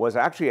was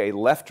actually a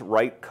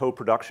left-right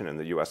co-production in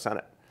the US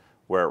Senate,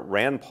 where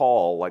Rand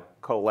Paul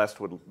coalesced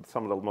with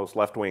some of the most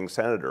left-wing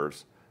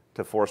senators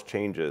to force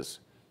changes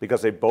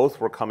because they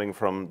both were coming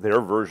from their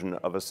version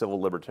of a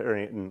civil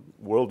libertarian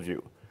worldview.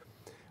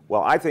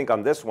 Well, I think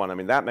on this one, I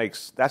mean,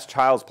 that's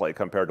child's play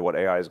compared to what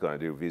AI is going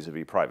to do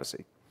vis-a-vis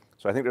privacy.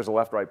 So I think there's a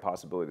left-right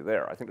possibility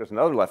there. I think there's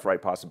another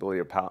left-right possibility,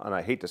 and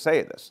I hate to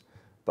say this,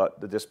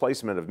 but the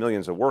displacement of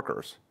millions of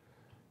workers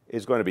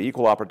is going to be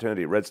equal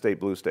opportunity, red state,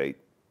 blue state,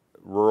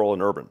 rural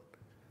and urban.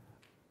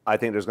 I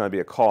think there's going to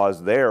be a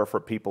cause there for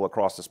people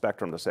across the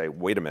spectrum to say,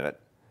 wait a minute,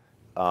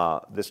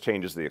 this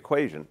changes the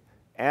equation,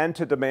 and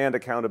to demand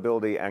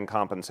accountability and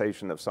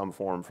compensation of some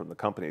form from the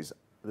companies.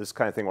 This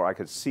kind of thing where I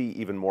could see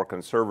even more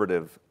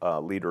conservative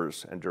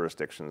leaders and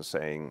jurisdictions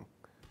saying,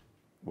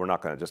 we're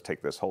not going to just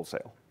take this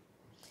wholesale.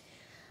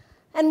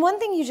 And one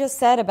thing you just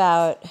said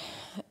about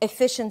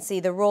efficiency,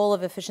 the role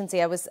of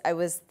efficiency, I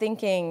was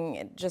thinking,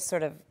 it just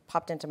sort of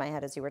popped into my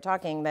head as you were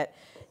talking, that,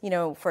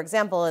 for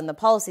example, in the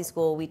policy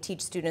school, we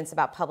teach students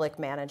about public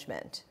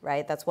management,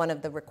 right? That's one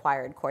of the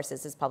required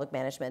courses is public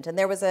management. And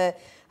there was a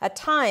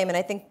time, and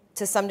I think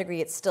to some degree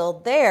it's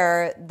still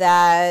there,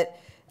 that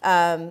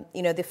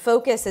the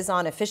focus is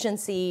on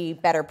efficiency,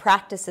 better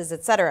practices,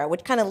 et cetera,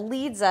 which kind of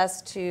leads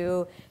us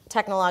to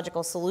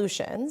technological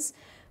solutions.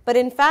 But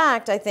in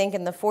fact, I think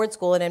in the Ford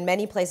School and in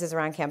many places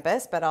around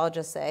campus, but I'll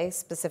just say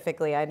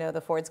specifically, I know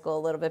the Ford School a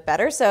little bit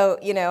better. So,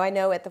 I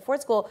know at the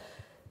Ford School,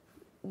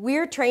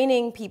 we're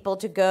training people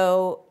to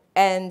go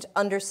and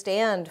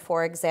understand,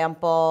 for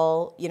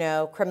example,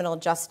 criminal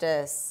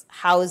justice,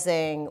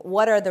 housing,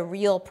 what are the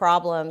real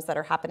problems that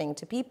are happening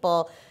to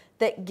people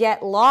that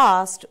get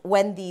lost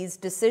when these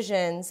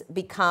decisions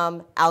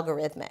become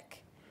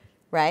algorithmic,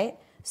 right?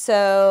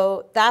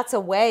 So that's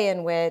a way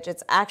in which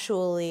it's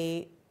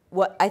actually,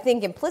 what I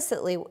think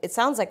implicitly, it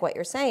sounds like what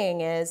you're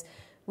saying is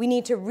we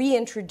need to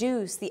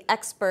reintroduce the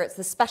experts,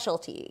 the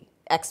specialty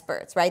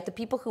experts, right? The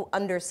people who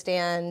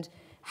understand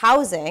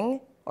housing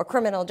or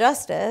criminal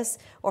justice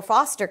or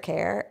foster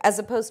care, as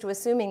opposed to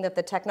assuming that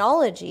the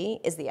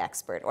technology is the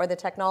expert or the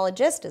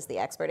technologist is the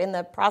expert. In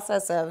the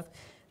process of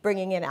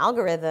bringing in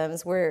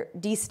algorithms, we're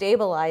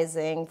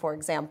destabilizing, for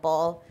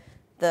example,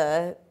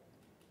 the,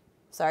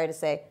 sorry to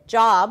say,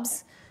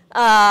 jobs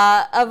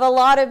of a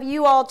lot of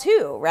you all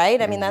too, right?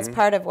 I mean, that's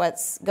part of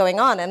what's going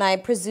on. And I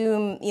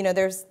presume,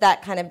 there's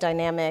that kind of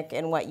dynamic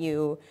in what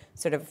you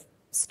sort of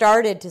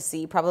started to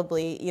see,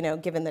 probably,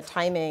 given the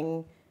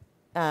timing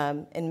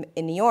in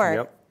New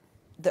York,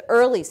 the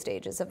early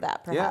stages of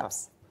that,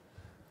 perhaps.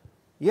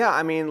 Yeah,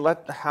 I mean,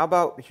 how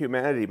about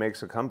humanity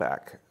makes a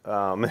comeback?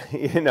 Bring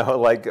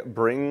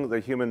the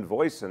human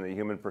voice and the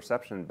human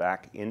perception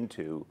back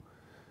into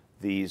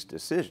these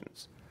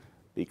decisions.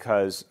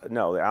 Because,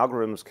 no, the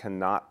algorithms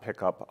cannot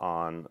pick up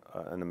on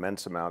an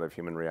immense amount of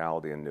human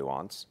reality and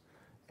nuance,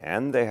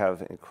 and they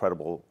have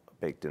incredible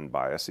baked-in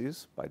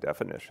biases, by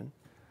definition.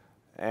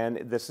 And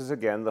this is,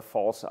 again, the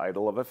false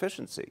idol of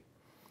efficiency.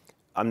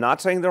 I'm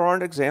not saying there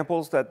aren't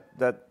examples that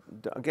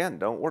again,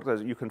 don't work.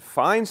 You can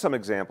find some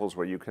examples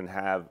where you can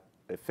have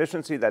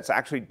efficiency that's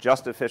actually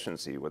just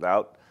efficiency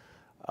without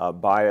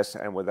bias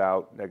and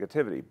without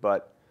negativity.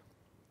 But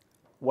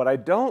what I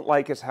don't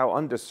like is how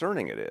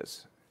undiscerning it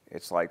is.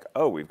 It's like,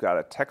 oh, we've got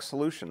a tech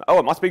solution. Oh,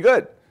 it must be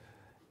good.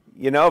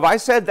 If I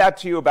said that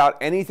to you about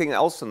anything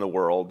else in the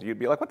world, you'd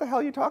be like, what the hell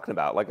are you talking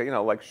about?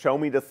 Show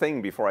me the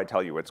thing before I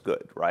tell you it's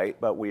good, right?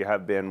 But we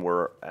have been,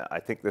 I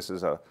think this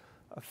is a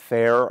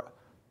fair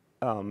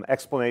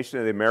explanation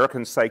of the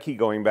American psyche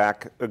going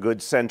back a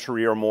good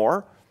century or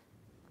more.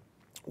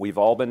 We've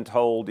all been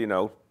told,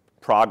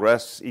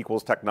 progress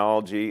equals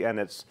technology, and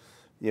it's,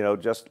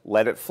 just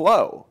let it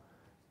flow.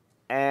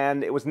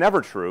 And it was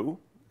never true.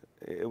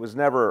 It was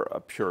never a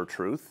pure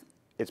truth.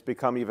 It's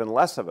become even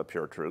less of a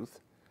pure truth.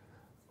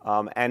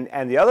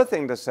 And the other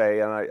thing to say,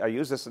 and I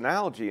use this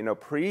analogy,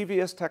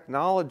 previous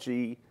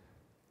technology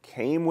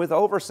came with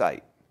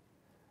oversight.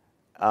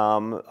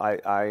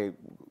 I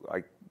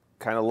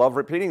kind of love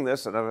repeating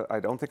this, and I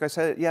don't think I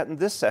said it yet in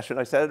this session.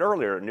 I said it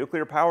earlier: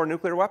 nuclear power,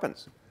 nuclear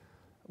weapons.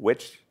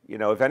 Which,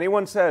 if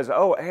anyone says,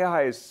 "Oh,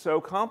 AI is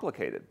so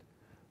complicated,"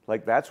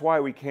 that's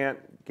why we can't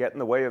get in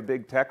the way of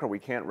big tech, or we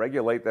can't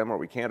regulate them, or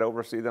we can't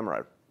oversee them,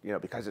 or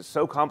because it's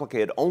so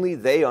complicated, only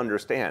they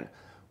understand.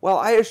 Well,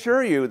 I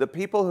assure you, the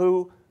people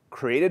who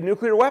created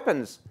nuclear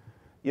weapons,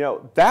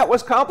 that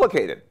was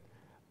complicated.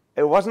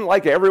 It wasn't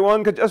like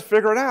everyone could just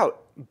figure it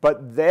out.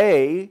 But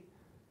they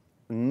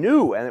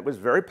knew, and it was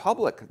very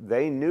public,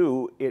 they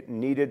knew it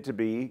needed to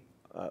be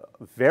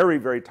very,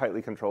 very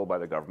tightly controlled by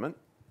the government.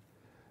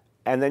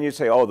 And then you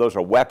say, oh, those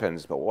are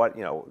weapons, but what,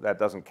 that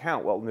doesn't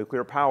count. Well,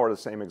 nuclear power, the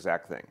same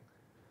exact thing.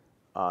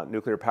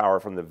 Nuclear power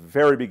from the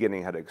very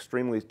beginning had an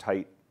extremely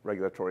tight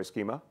regulatory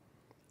schema.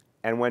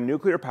 And when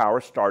nuclear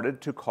power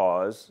started to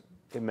cause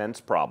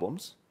immense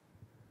problems,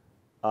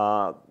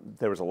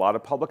 there was a lot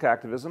of public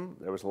activism,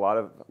 there was a lot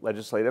of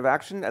legislative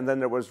action, and then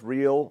there was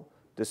real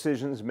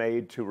decisions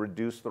made to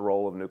reduce the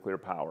role of nuclear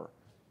power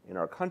in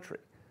our country.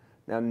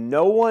 Now,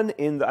 no one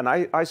and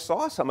I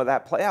saw some of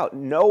that play out,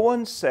 no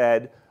one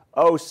said,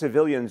 oh,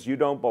 civilians, you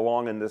don't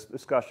belong in this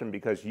discussion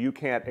because you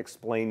can't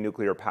explain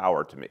nuclear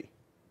power to me.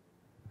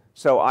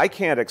 So I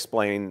can't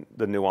explain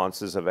the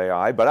nuances of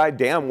AI, but I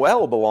damn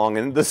well belong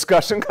in the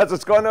discussion because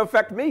it's going to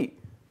affect me.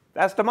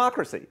 That's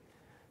democracy.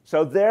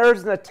 So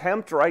there's an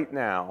attempt right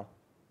now,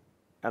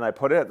 and I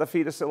put it at the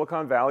feet of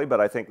Silicon Valley, but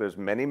I think there's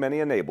many, many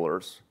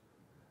enablers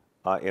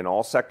in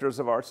all sectors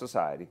of our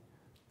society.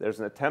 There's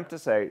an attempt to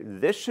say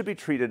this should be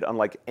treated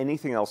unlike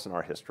anything else in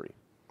our history.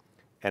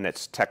 And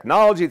it's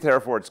technology,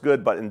 therefore it's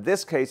good, but in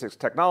this case it's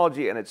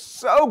technology, and it's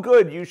so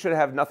good you should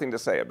have nothing to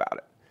say about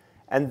it.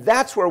 And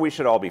that's where we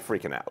should all be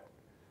freaking out.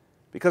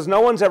 Because no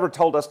one's ever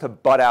told us to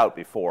butt out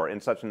before in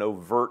such an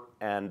overt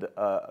and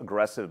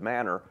aggressive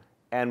manner.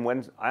 And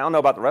when, I don't know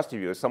about the rest of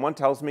you, if someone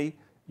tells me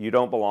you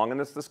don't belong in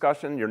this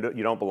discussion, you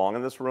don't belong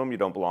in this room, you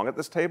don't belong at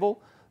this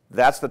table,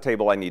 that's the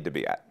table I need to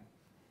be at.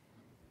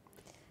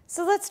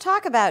 So let's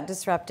talk about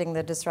disrupting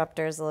the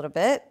disruptors a little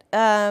bit.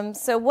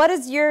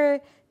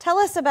 So tell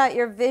us about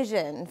your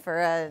vision for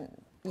a,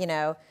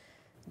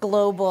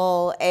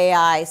 global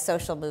AI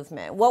social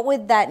movement. What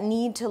would that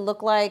need to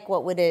look like?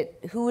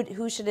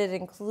 Who should it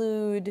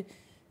include?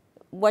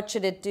 What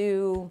should it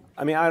do?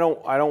 I mean, I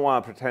don't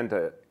want to pretend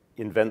to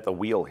invent the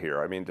wheel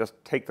here. I mean, just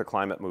take the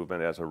climate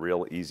movement as a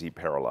real easy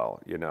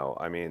parallel.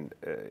 I mean,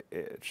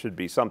 it should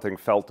be something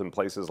felt in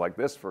places like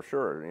this for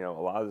sure. A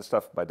lot of this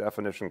stuff, by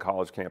definition,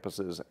 college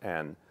campuses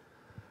and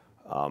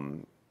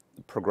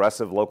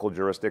progressive local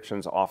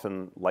jurisdictions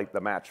often light the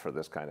match for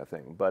this kind of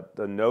thing. But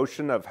the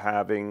notion of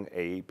having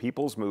a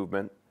people's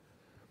movement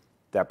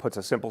that puts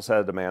a simple set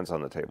of demands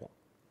on the table.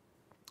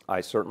 I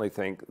certainly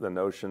think the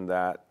notion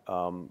that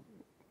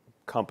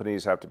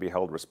companies have to be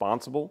held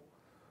responsible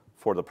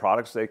for the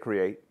products they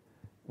create.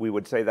 We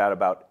would say that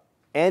about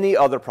any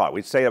other product.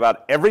 We'd say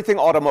about everything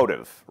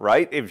automotive,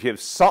 right? If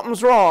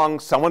something's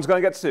wrong, someone's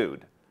going to get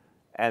sued.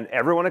 And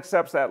everyone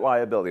accepts that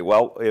liability.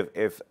 Well,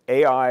 if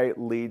AI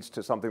leads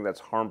to something that's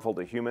harmful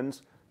to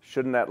humans,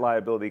 shouldn't that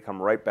liability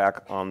come right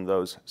back on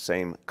those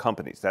same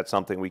companies? That's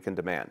something we can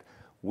demand.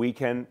 We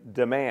can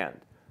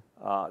demand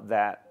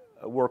that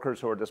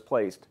workers who are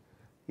displaced,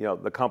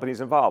 the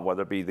companies involved,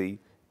 whether it be the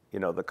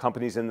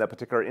companies in the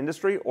particular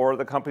industry or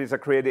the companies that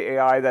create the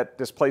AI that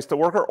displaced the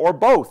worker, or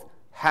both,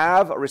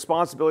 have a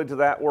responsibility to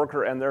that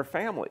worker and their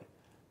family.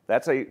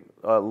 That's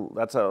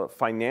a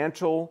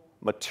financial,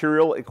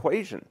 material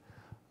equation.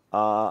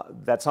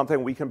 That's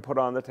something we can put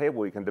on the table.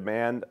 We can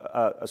demand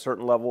a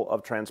certain level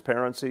of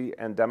transparency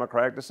and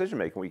democratic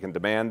decision-making. We can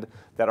demand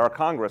that our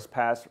Congress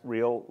pass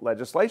real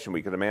legislation.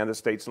 We can demand that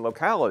states and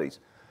localities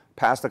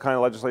pass the kind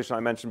of legislation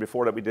I mentioned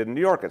before that we did in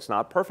New York. It's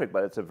not perfect,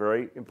 but it's a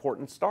very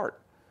important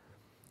start.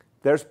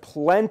 There's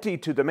plenty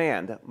to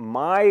demand.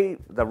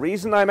 The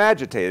reason I'm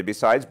agitated,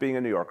 besides being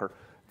a New Yorker,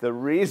 the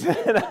reason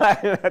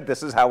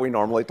this is how we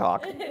normally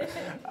talk,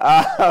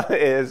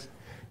 is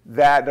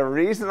that the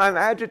reason I'm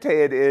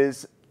agitated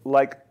is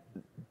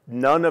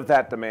none of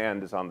that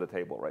demand is on the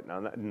table right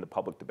now in the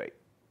public debate.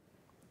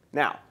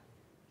 Now,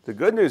 the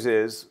good news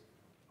is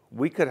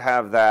we could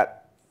have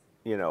that,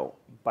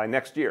 by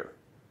next year.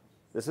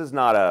 This is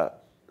not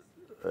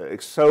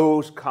it's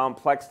so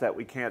complex that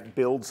we can't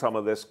build some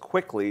of this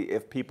quickly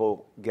if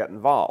people get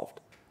involved.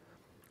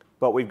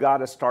 But we've got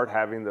to start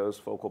having those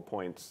focal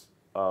points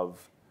of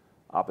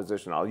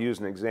opposition. I'll use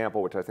an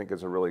example, which I think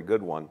is a really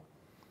good one,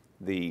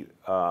 the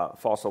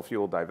fossil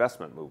fuel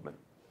divestment movement.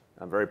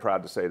 I'm very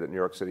proud to say that New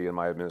York City and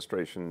my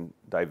administration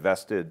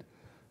divested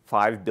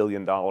 $5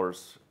 billion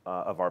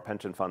of our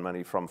pension fund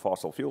money from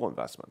fossil fuel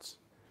investments.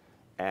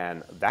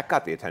 And that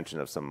got the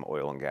attention of some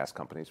oil and gas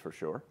companies for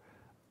sure.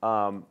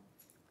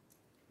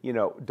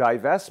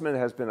 Divestment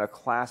has been a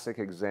classic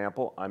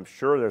example. I'm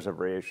sure there's a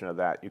variation of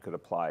that you could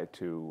apply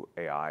to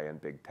AI and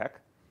big tech.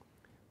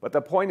 But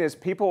the point is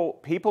people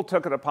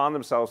took it upon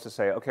themselves to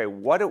say, okay,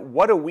 what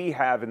do we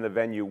have in the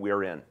venue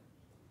we're in?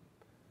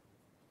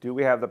 Do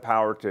we have the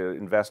power to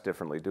invest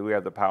differently? Do we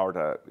have the power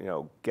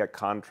to get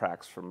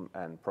contracts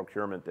and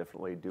procurement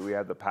differently? Do we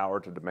have the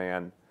power to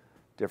demand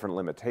different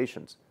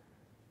limitations?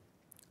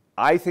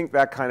 I think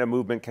that kind of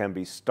movement can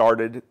be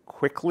started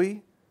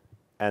quickly,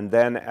 and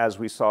then, as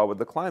we saw with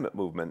the climate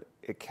movement,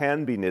 it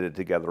can be knitted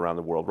together around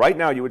the world. Right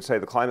now, you would say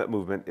the climate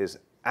movement is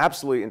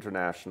absolutely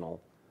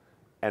international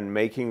and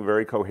making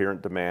very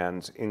coherent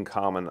demands in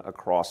common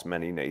across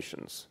many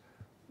nations.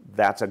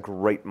 That's a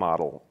great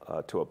model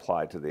to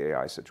apply to the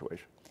AI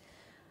situation.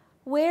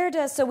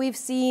 So we've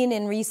seen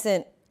in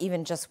recent,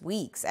 even just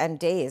weeks and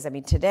days, I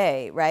mean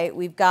today, right?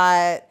 We've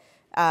got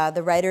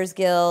the Writers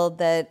Guild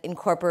that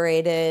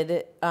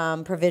incorporated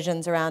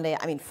provisions around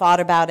AI, fought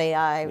about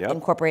AI, Yep.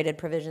 incorporated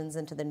provisions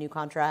into the new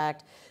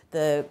contract.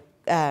 The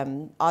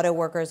auto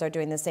workers are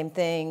doing the same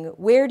thing.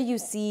 Where do you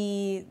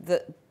see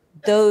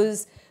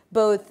those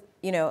both,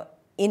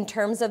 in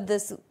terms of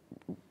this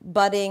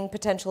budding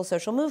potential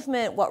social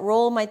movement, what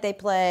role might they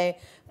play,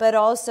 but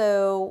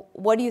also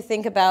what do you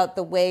think about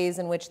the ways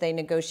in which they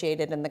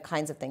negotiated and the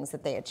kinds of things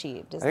that they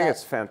achieved? I think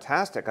it's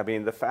fantastic.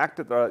 The fact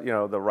that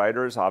the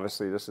writers,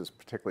 obviously this is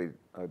particularly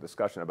a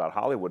discussion about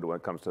Hollywood when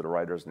it comes to the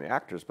writers and the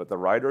actors, but the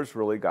writers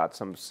really got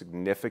some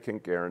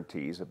significant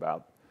guarantees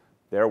about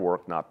their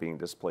work not being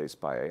displaced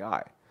by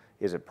AI.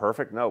 Is it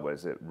perfect? No, but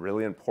is it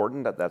really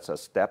important that that's a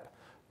step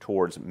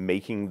towards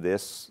making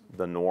this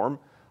the norm?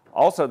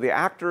 Also, the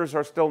actors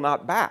are still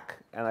not back,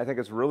 and I think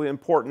it's really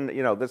important.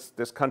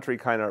 This country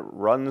kind of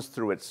runs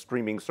through its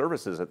streaming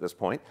services at this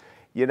point.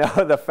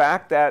 The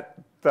fact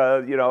that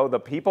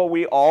the people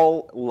we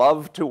all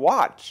love to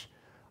watch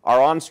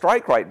are on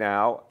strike right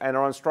now, and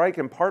are on strike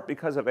in part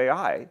because of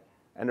AI,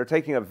 and they're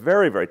taking a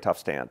very, very tough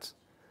stance,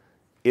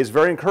 is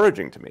very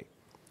encouraging to me.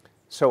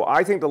 So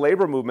I think the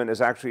labor movement is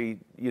actually,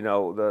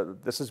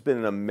 this has been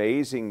an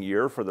amazing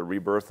year for the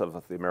rebirth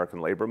of the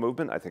American labor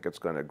movement. I think it's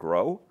going to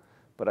grow.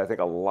 But I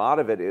think a lot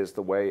of it is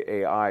the way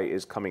AI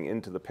is coming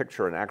into the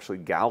picture and actually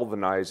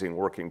galvanizing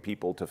working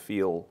people to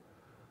feel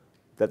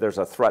that there's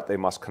a threat they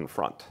must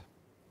confront.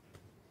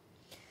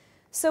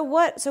 So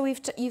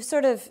you've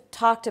sort of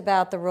talked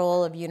about the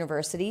role of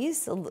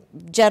universities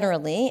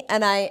generally,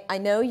 and I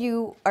know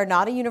you are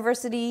not a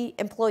university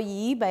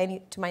employee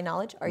to my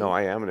knowledge. Are you? No,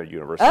 I am a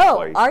university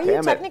employee. Oh, are you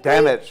technically?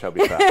 Damn it,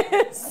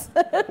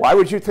 Shobita. Why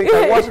would you think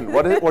I wasn't?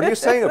 What are you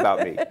saying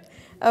about me?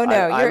 Oh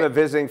no, I'm a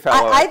visiting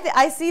fellow.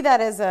 I see that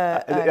as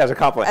a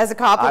compliment. As a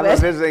compliment. I'm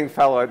a visiting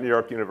fellow at New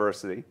York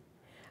University.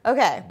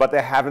 Okay. But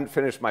they haven't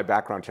finished my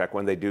background check.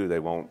 When they do, they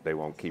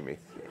won't keep me.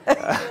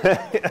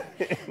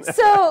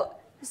 So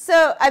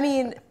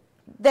then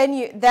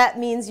that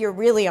means you're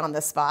really on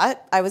the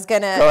spot. I was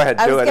gonna Go ahead,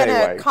 do it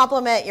anyway.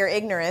 compliment your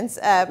ignorance,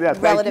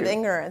 relative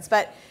ignorance,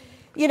 but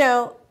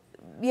universities.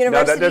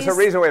 No, there's a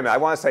reason. Wait a minute. I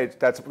want to say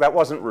that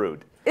wasn't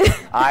rude.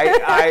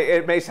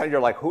 It may sound you're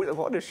like,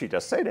 what did she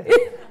just say to him?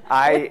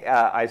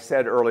 I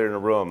said earlier in the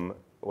room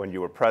when you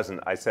were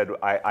present, I said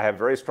I have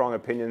very strong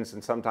opinions,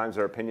 and sometimes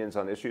there are opinions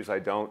on issues I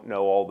don't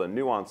know all the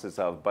nuances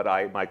of, but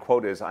my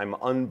quote is, I'm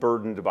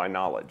unburdened by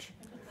knowledge.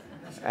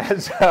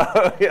 And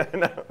so,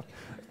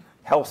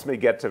 helps me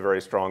get to very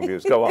strong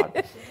views. Go on.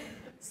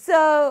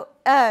 So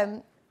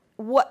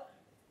what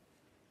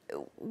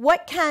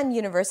can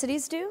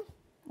universities do?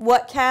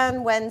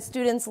 When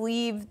students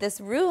leave this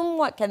room,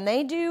 what can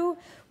they do?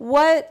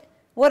 What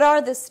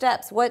are the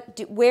steps?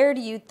 Where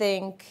do you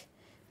think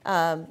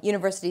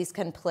universities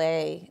can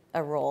play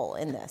a role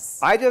in this?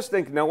 I just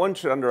think no one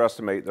should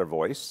underestimate their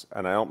voice,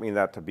 and I don't mean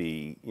that to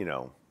be,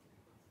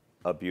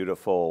 a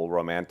beautiful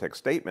romantic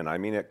statement. I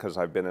mean it because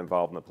I've been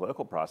involved in the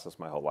political process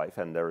my whole life,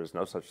 and there is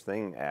no such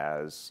thing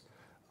as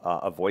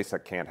a voice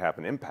that can't have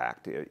an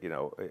impact.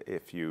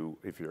 If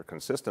you're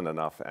consistent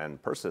enough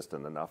and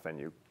persistent enough, and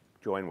you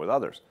join with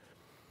others.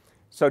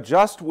 So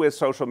just with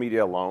social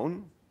media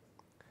alone,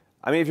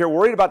 if you're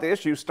worried about the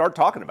issue, start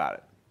talking about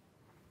it.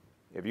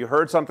 If you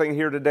heard something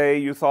here today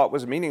you thought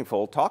was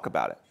meaningful, talk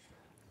about it.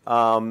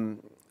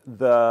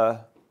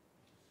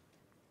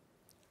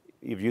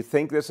 If you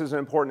think this is an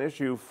important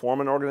issue,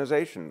 form an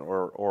organization,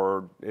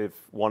 or if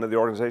one of the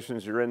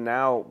organizations you're in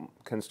now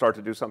can start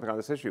to do something on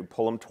this issue,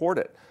 pull them toward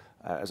it.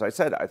 As I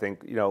said, I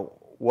think,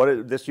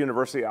 this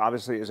university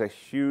obviously is a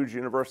huge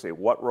university.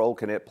 What role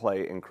can it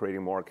play in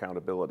creating more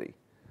accountability?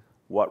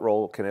 What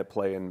role can it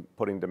play in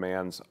putting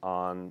demands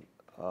on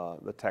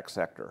the tech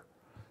sector?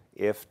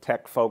 If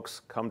tech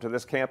folks come to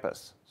this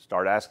campus,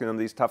 start asking them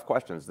these tough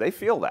questions. They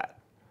feel that.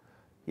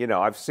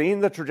 I've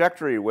seen the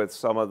trajectory with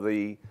some of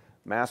the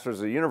masters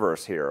of the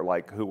universe here,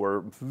 who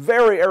were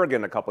very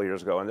arrogant a couple of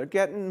years ago, and they're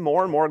getting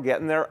more and more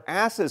getting their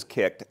asses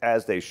kicked,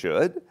 as they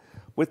should,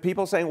 with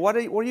people saying, what are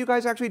you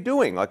guys actually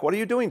doing? What are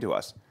you doing to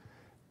us?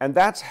 And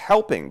that's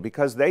helping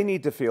because they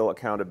need to feel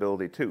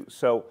accountability too.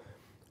 So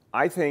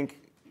I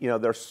think,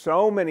 there's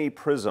so many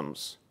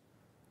prisms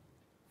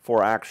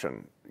for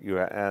action.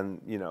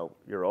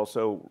 You're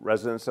also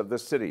residents of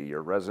this city,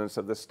 you're residents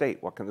of this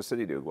state. What can the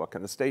city do? What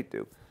can the state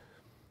do?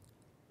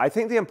 I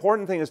think the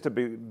important thing is to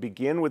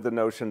begin with the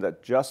notion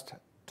that just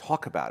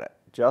talk about it.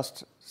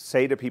 Just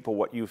say to people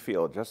what you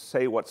feel. Just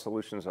say what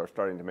solutions are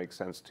starting to make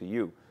sense to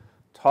you.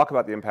 Talk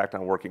about the impact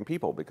on working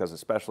people, because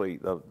especially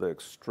the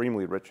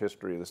extremely rich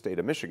history of the state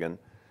of Michigan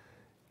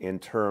in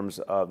terms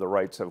of the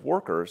rights of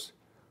workers,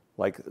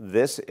 like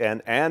this,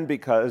 and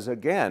because,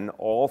 again,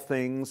 all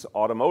things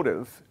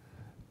automotive,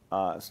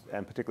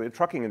 and particularly the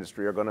trucking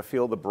industry, are going to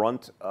feel the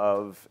brunt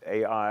of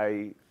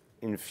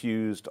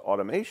AI-infused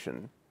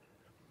automation.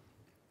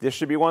 This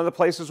should be one of the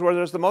places where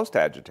there's the most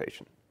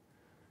agitation.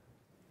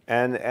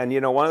 And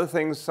one of the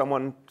things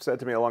someone said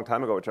to me a long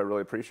time ago, which I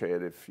really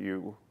appreciate, if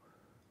you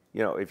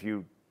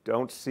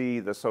don't see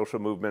the social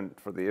movement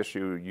for the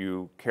issue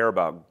you care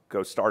about,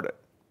 go start it.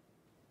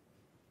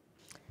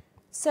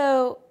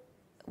 So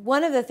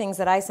one of the things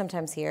that I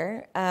sometimes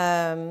hear,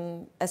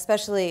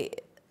 especially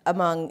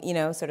among,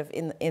 sort of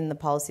in the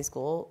policy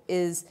school,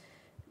 is,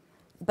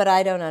 but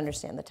I don't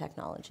understand the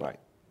technology.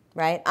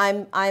 Right?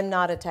 I'm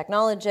not a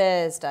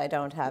technologist. I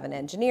don't have an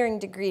engineering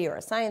degree or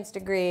a science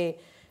degree.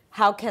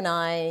 How can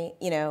I,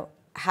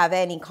 have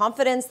any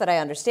confidence that I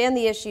understand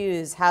the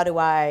issues? How do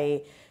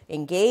I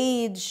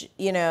engage?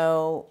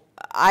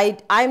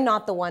 I'm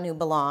not the one who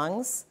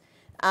belongs.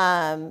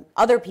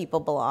 Other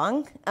people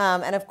belong.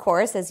 And of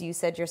course, as you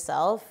said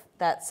yourself,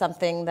 that's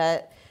something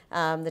that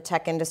the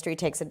tech industry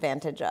takes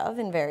advantage of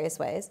in various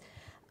ways.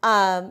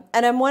 And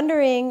I'm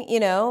wondering,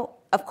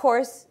 of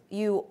course,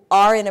 you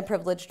are in a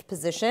privileged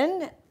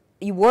position.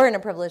 You were in a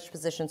privileged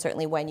position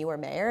certainly when you were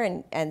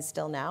mayor and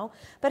still now.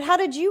 But how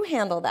did you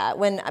handle that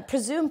when I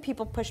presume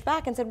people pushed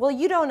back and said, well,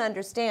 you don't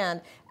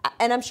understand,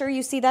 and I'm sure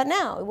you see that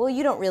now, well,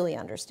 you don't really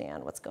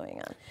understand what's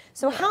going on.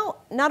 So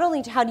not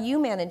only how do you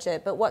manage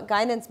it, but what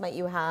guidance might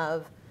you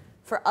have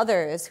for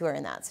others who are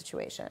in that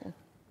situation?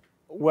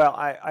 Well,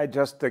 I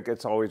just think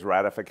it's always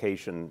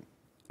ratification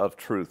of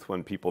truth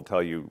when people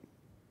tell you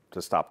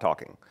to stop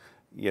talking.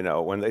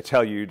 When they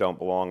tell you you don't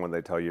belong, when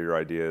they tell you your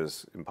idea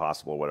is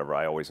impossible, whatever,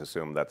 I always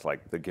assume that's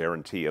like the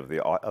guarantee of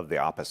the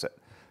opposite.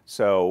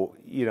 So,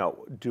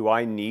 do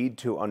I need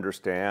to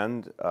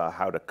understand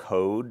how to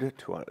code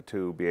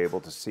to be able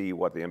to see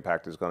what the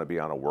impact is going to be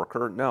on a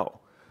worker? No.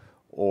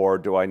 Or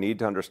do I need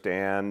to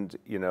understand,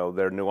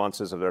 their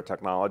nuances of their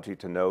technology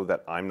to know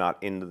that I'm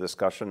not in the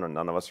discussion or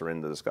none of us are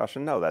in the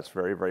discussion? No, that's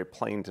very, very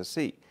plain to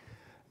see.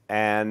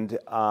 And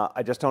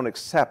I just don't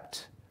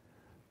accept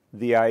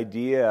the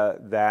idea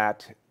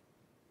that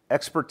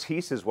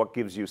expertise is what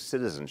gives you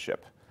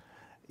citizenship.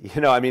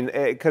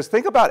 Because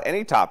think about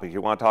any topic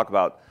you want to talk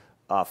about,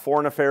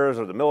 foreign affairs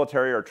or the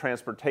military or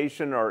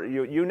transportation or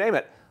you name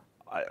it.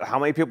 How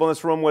many people in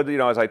this room would,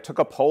 as I took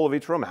a poll of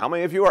each room, how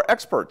many of you are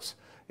experts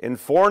in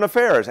foreign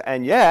affairs?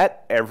 And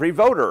yet, every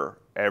voter,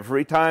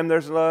 every time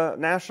there's a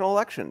national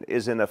election,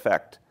 is in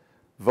effect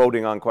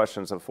voting on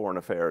questions of foreign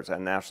affairs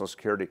and national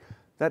security.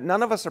 That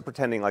none of us are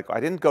pretending like I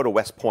didn't go to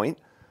West Point.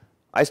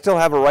 I still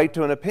have a right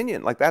to an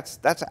opinion. Like that's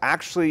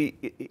actually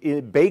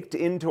baked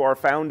into our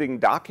founding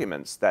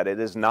documents, that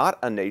it is not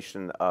a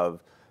nation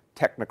of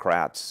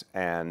technocrats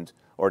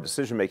or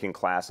decision-making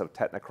class of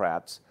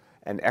technocrats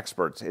and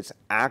experts. It's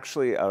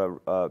actually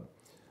a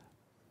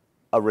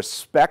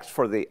respect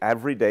for the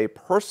everyday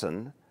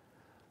person,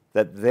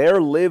 that their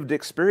lived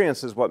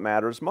experience is what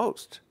matters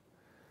most.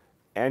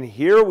 And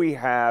here we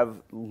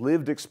have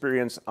lived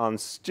experience on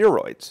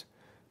steroids,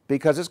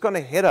 because it's going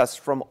to hit us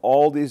from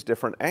all these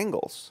different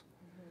angles.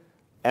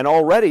 And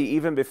already,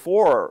 even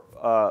before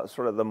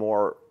sort of the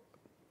more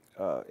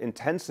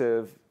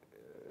intensive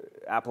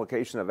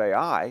application of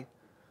AI,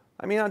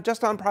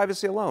 just on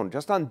privacy alone,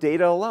 just on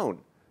data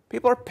alone,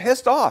 people are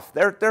pissed off.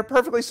 They're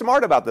perfectly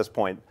smart about this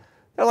point.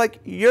 They're like,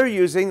 you're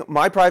using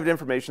my private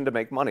information to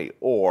make money,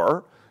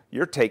 or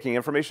you're taking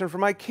information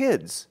from my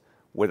kids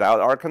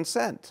without our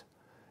consent,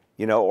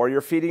 or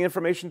you're feeding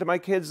information to my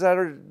kids that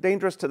are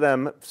dangerous to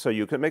them so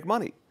you can make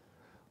money.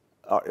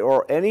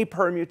 Or any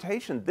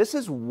permutation. This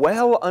is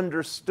well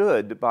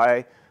understood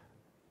by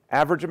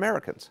average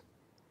Americans.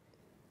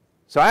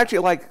 So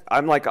actually,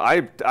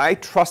 I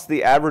trust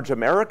the average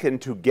American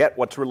to get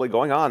what's really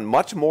going on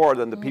much more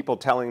than the people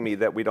telling me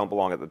that we don't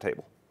belong at the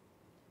table.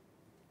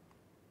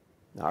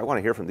 Now, I want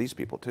to hear from these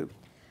people too.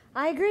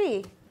 I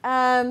agree.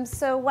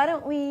 So why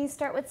don't we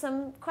start with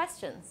some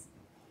questions?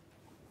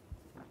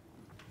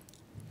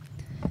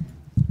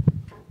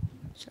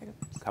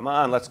 Come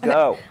on, let's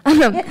go.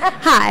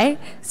 Hi.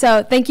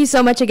 So thank you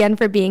so much again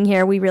for being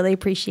here. We really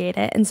appreciate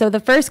it. And so the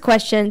first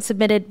question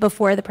submitted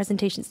before the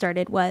presentation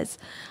started was,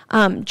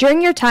 during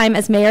your time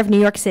as mayor of New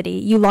York City,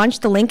 you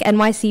launched the Link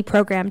NYC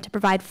program to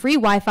provide free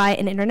Wi-Fi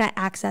and internet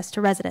access to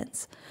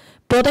residents.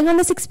 Building on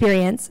this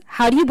experience,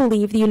 how do you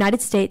believe the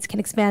United States can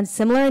expand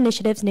similar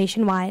initiatives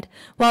nationwide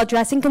while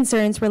addressing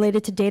concerns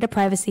related to data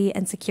privacy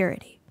and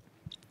security?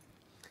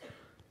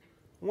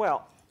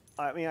 Well,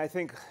 I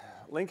think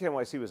Link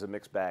NYC was a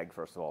mixed bag,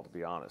 first of all, to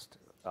be honest.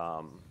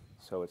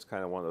 So it's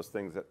kind of one of those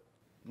things, that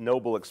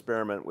noble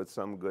experiment with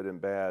some good and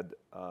bad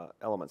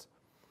elements.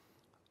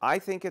 I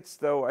think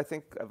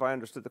if I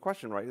understood the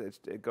question right,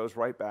 it goes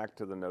right back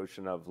to the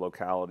notion of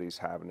localities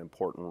have an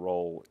important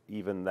role,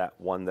 even that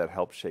one that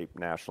helps shape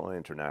national and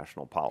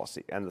international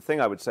policy. And the thing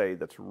I would say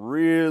that's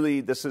really,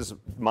 this is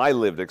my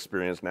lived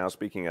experience now,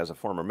 speaking as a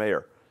former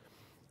mayor,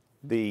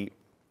 to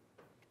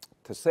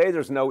say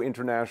there's no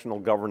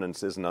international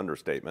governance is an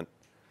understatement.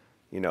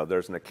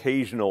 There's an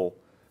occasional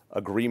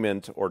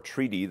agreement or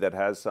treaty that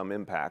has some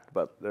impact,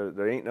 but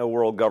there ain't no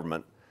world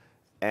government.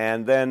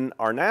 And then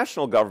our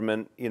national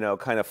government,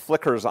 kind of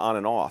flickers on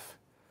and off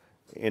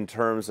in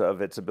terms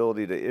of its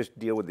ability to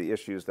deal with the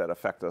issues that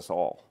affect us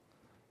all.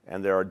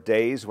 And there are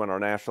days when our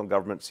national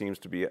government seems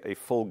to be a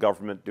full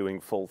government doing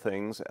full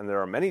things, and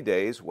there are many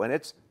days when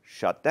it's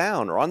shut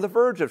down or on the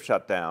verge of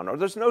shutdown, or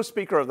there's no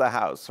Speaker of the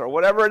House, or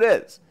whatever it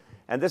is.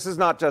 And this is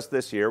not just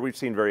this year. We've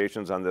seen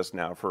variations on this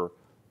now for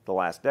the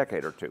last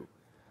decade or two.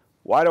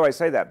 Why do I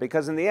say that?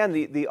 Because in the end,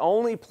 the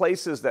only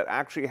places that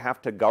actually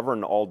have to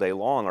govern all day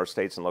long are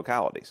states and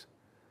localities.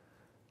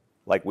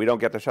 Like, we don't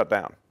get to shut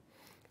down,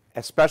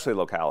 especially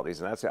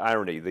localities, and that's the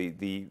irony.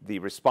 The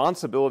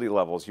responsibility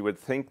levels, you would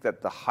think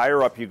that the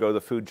higher up you go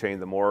the food chain,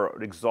 the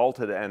more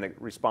exalted and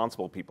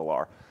responsible people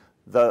are.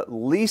 The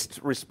least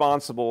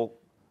responsible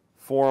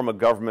form of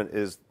government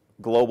is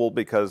global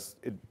because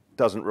it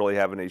doesn't really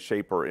have any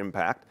shape or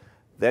impact.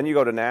 Then you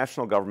go to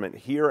national government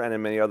here and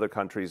in many other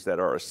countries that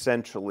are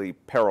essentially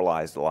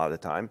paralyzed a lot of the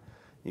time.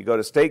 You go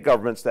to state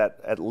governments that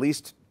at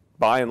least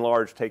by and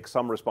large take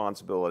some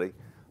responsibility,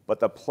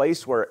 but the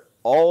place where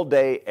all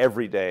day,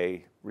 every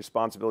day,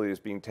 responsibility is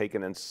being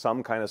taken and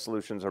some kind of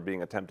solutions are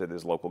being attempted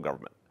is local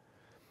government.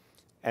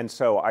 And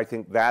so I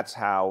think that's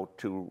how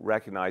to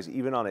recognize,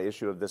 even on an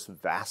issue of this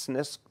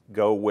vastness,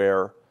 go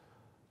where,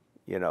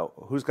 you know,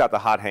 who's got the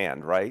hot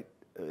hand, right?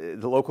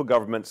 The local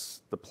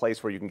government's the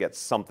place where you can get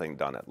something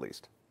done at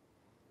least.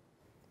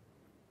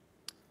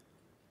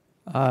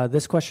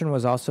 This question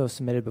was also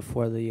submitted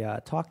before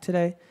the talk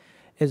today.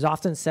 It is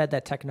often said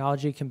that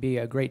technology can be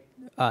a great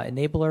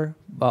enabler,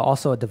 but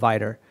also a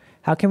divider.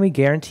 How can we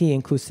guarantee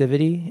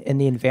inclusivity in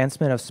the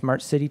advancement of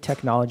smart city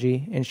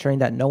technology, ensuring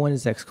that no one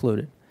is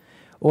excluded?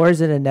 Or is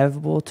it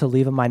inevitable to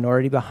leave a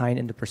minority behind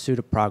in the pursuit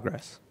of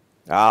progress?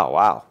 Oh,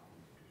 wow.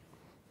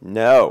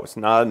 No, it's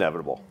not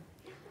inevitable.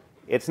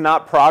 It's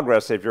not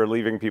progress if you're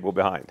leaving people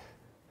behind.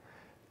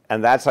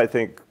 And that's, I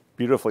think,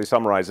 beautifully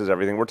summarizes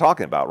everything we're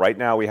talking about. Right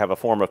now we have a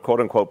form of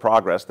quote-unquote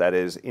progress that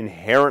is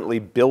inherently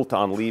built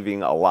on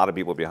leaving a lot of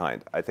people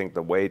behind. I think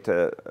the way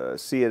to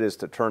see it is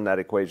to turn that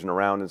equation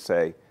around and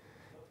say,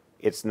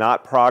 it's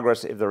not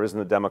progress if there isn't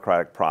a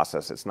democratic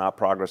process. It's not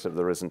progress if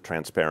there isn't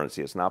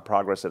transparency. It's not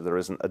progress if there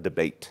isn't a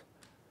debate.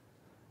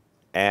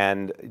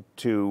 And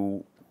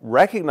to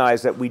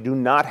recognize that we do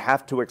not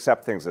have to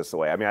accept things this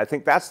way. I mean, I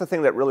think that's the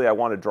thing that really I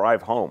want to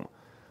drive home.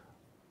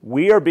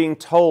 We are being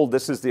told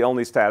this is the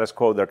only status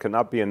quo, there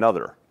cannot be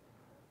another.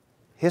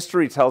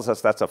 History tells us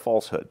that's a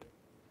falsehood.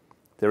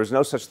 There is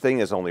no such thing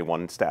as only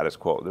one status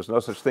quo. There's no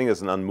such thing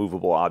as an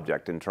unmovable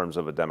object in terms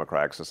of a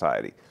democratic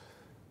society.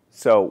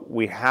 So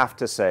we have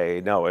to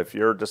say, no, if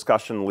your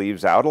discussion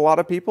leaves out a lot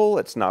of people,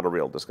 it's not a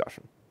real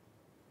discussion.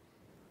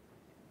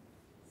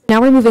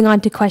 Now we're moving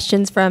on to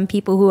questions from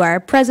people who are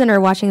present or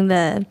watching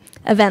the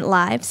event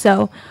live.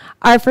 So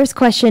our first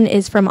question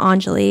is from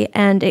Anjali,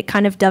 and it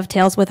kind of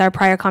dovetails with our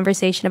prior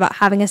conversation about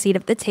having a seat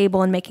at the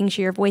table and making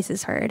sure your voice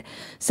is heard.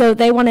 So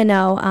they want to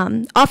know,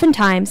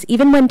 oftentimes,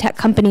 even when tech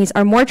companies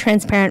are more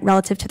transparent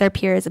relative to their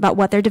peers about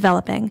what they're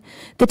developing,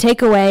 the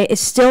takeaway is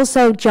still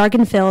so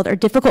jargon-filled or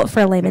difficult for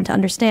a layman to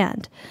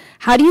understand.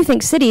 How do you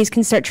think cities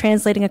can start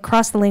translating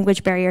across the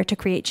language barrier to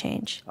create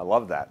change? I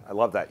love that. I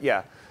love that.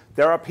 Yeah.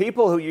 There are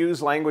people who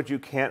use language you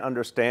can't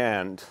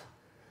understand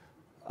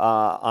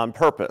on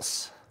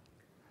purpose.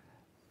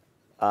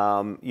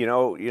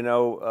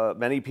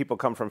 Many people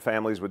come from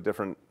families with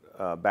different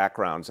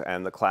backgrounds,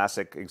 and the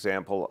classic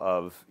example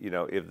of,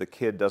 if the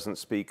kid doesn't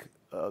speak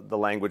the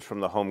language from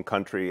the home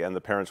country and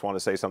the parents want to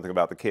say something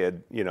about the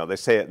kid, they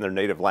say it in their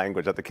native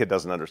language that the kid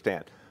doesn't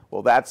understand.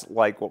 Well, that's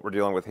like what we're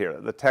dealing with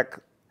here. The tech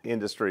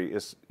industry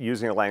is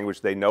using a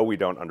language they know we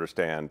don't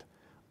understand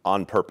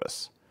on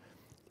purpose.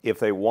 If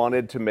they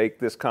wanted to make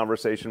this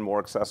conversation more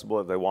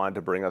accessible, if they wanted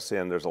to bring us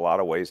in, there's a lot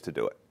of ways to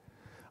do it.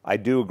 I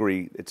do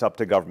agree it's up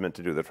to government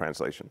to do the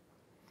translation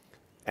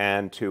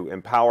and to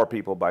empower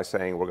people by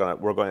saying we're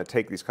going to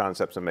take these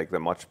concepts and make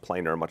them much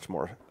plainer, much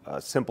more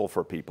simple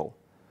for people.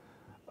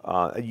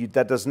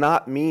 That does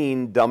not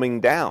mean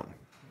dumbing down,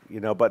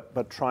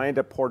 but trying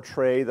to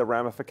portray the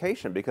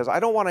ramification, because I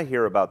don't want to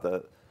hear about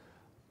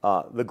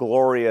the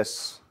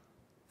glorious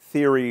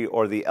theory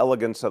or the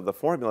elegance of the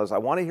formulas. I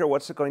want to hear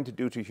what's it going to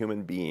do to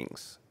human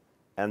beings,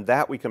 and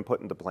that we can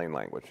put into plain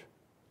language.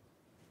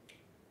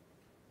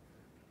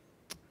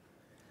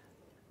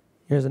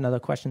 Here's another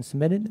question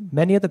submitted.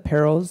 Many of the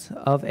perils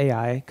of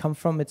AI come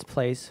from its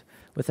place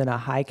within a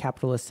high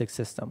capitalistic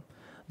system.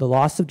 The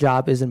loss of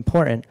job is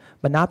important,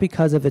 but not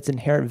because of its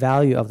inherent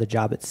value of the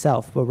job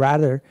itself, but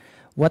rather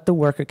what the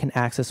worker can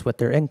access with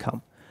their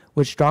income.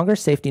 With stronger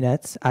safety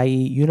nets, i.e.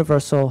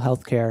 universal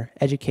healthcare,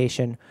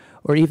 education,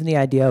 or even the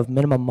idea of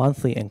minimum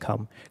monthly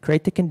income,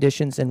 create the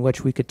conditions in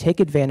which we could take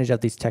advantage of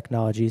these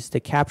technologies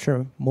to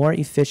capture more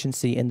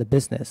efficiency in the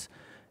business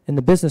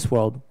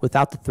world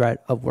without the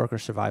threat of worker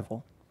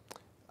survival.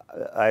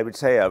 I would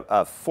say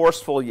a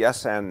forceful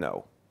yes and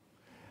no.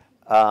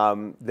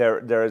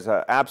 There is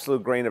an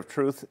absolute grain of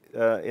truth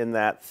in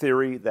that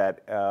theory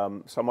that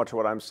so much of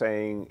what I'm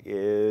saying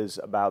is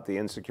about the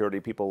insecurity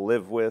people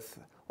live with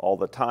all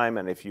the time,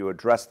 and if you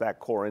address that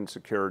core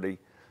insecurity,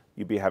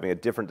 you'd be having a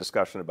different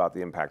discussion about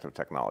the impact of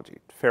technology.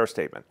 Fair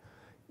statement.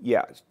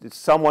 Yeah,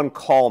 someone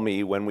call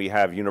me when we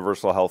have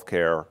universal health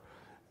care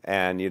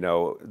and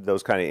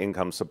those kind of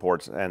income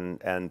supports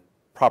and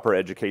proper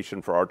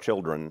education for our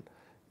children.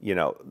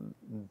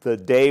 The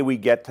day we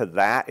get to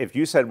that, if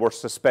you said we're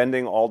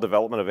suspending all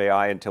development of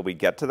AI until we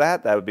get to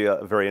that, that would be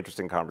a very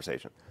interesting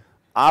conversation.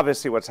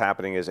 Obviously what's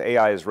happening is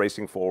AI is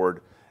racing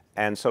forward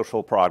and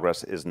social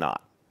progress is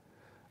not.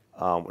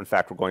 In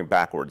fact, we're going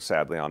backwards,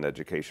 sadly, on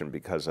education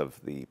because of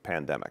the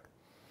pandemic.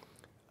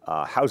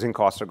 Housing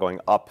costs are going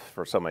up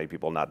for so many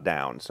people, not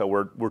down. So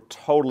we're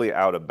totally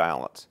out of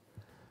balance.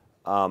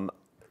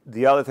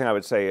 The other thing I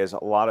would say is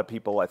a lot of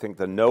people, I think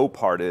the no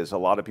part is a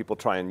lot of people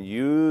try and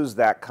use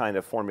that kind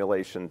of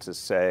formulation to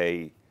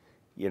say,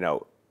 you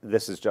know,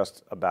 this is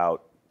just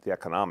about the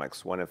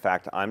economics, when in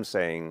fact I'm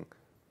saying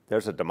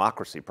there's a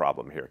democracy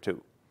problem here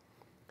too.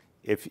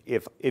 If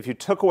you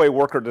took away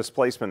worker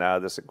displacement out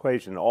of this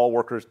equation, all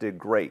workers did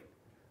great,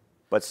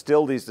 but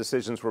still these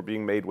decisions were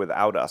being made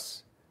without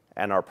us,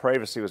 and our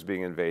privacy was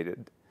being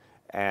invaded,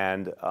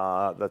 and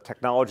the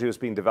technology was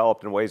being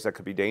developed in ways that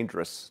could be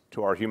dangerous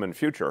to our human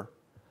future,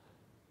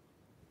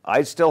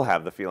 I'd still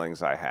have the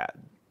feelings I had.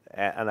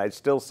 And I'd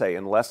still say,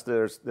 unless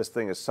this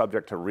thing is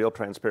subject to real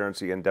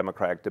transparency and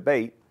democratic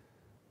debate,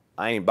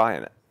 I ain't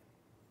buying it.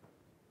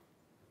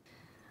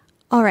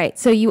 All right,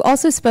 so you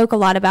also spoke a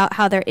lot about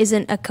how there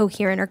isn't a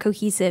coherent or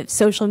cohesive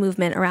social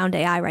movement around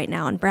AI right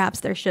now, and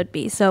perhaps there should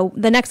be. So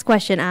the next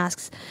question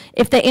asks,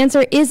 if the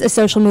answer is a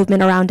social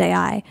movement around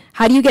AI,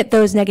 how do you get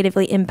those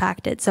negatively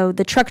impacted, so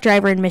the truck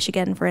driver in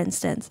Michigan, for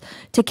instance,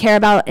 to care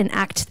about and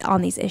act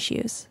on these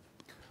issues?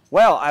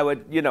 Well, I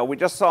would, we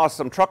just saw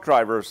some truck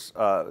drivers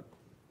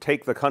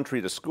take the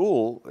country to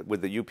school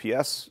with the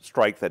UPS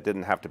strike that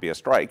didn't have to be a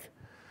strike.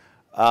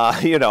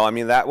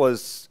 That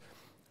was...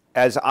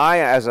 As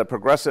a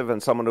progressive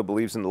and someone who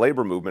believes in the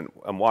labor movement,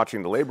 I'm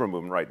watching the labor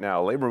movement right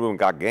now. The labor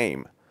movement got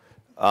game.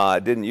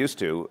 It didn't used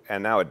to,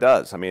 and now it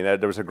does. I mean,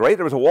 there was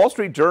a Wall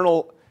Street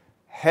Journal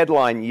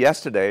headline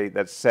yesterday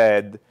that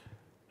said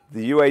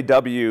the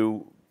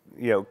UAW,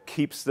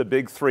 keeps the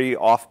big three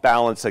off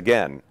balance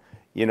again,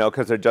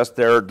 because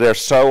they're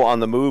so on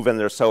the move and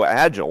they're so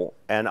agile,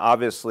 and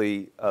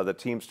obviously the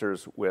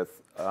Teamsters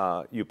with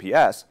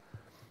UPS,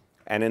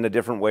 and in a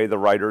different way the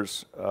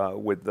writers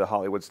with the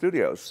Hollywood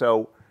studios.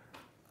 So.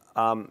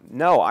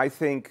 No, I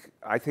think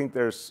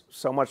there's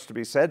so much to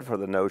be said for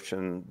the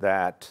notion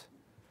that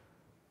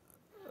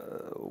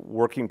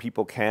working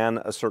people can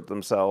assert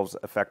themselves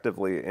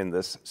effectively in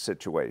this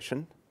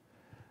situation.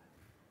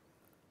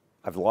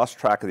 I've lost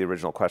track of the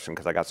original question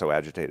because I got so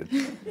agitated.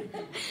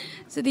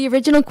 So the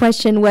original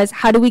question was,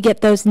 how do we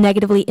get those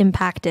negatively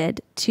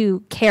impacted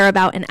to care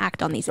about and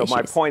act on these issues? So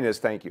my point is,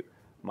 thank you.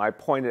 My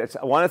point is,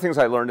 one of the things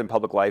I learned in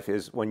public life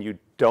is when you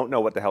don't know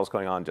what the hell's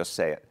going on, just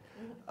say it.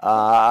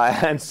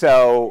 And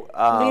so...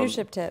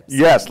 leadership tips.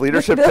 Yes,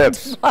 leadership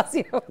tips.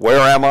 Blasio.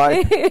 Where am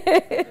I?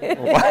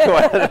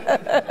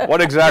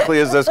 What exactly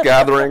is this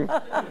gathering?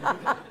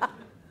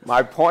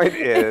 My point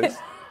is,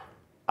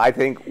 I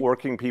think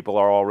working people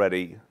are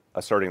already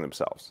asserting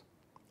themselves.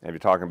 And if you're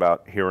talking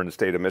about here in the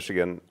state of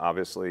Michigan,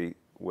 obviously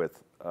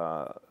with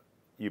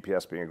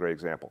UPS being a great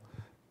example,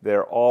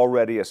 they're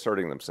already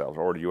asserting themselves,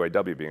 or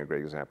UAW being a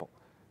great example.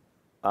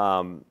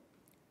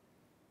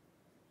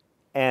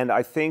 And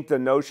I think the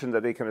notion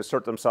that they can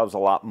assert themselves a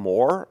lot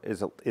more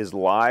is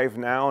live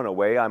now in a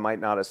way I might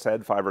not have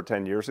said 5 or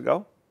 10 years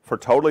ago, for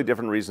totally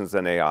different reasons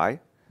than AI.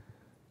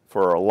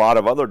 For a lot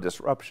of other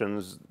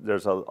disruptions,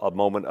 there's a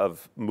moment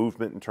of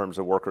movement in terms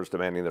of workers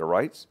demanding their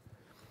rights.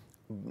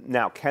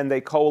 Now, can they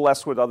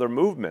coalesce with other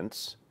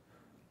movements?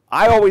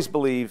 I always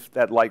believe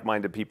that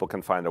like-minded people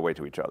can find their way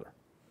to each other.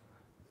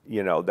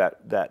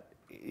 That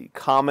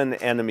common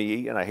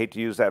enemy, and I hate to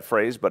use that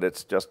phrase, but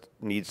it just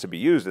needs to be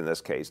used in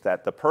this case,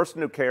 that the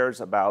person who cares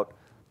about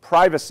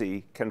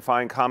privacy can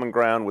find common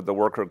ground with the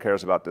worker who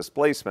cares about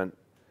displacement,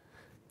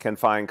 can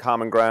find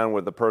common ground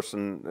with the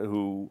person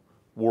who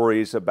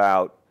worries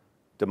about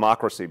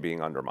democracy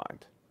being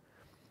undermined.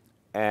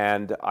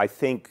 And I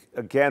think,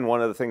 again,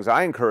 one of the things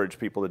I encourage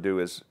people to do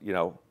is,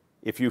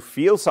 if you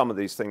feel some of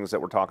these things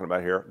that we're talking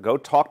about here, go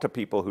talk to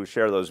people who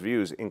share those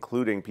views,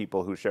 including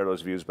people who share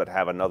those views but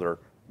have another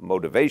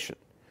motivation.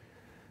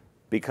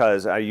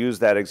 Because I use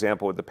that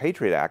example with the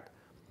Patriot Act.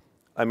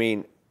 I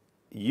mean,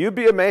 you'd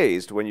be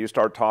amazed when you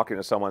start talking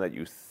to someone that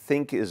you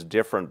think is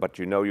different, but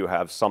you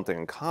have something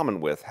in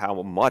common with,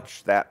 how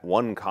much that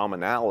one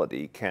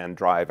commonality can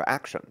drive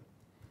action.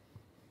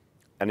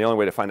 And the only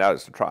way to find out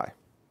is to try.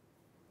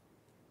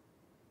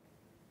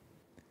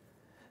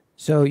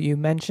 So you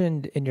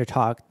mentioned in your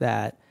talk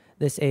that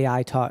this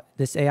AI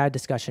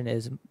discussion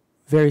is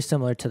very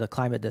similar to the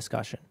climate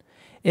discussion.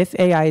 If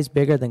AI is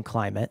bigger than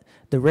climate,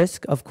 the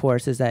risk, of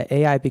course, is that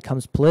AI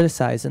becomes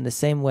politicized in the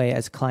same way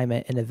as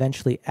climate, and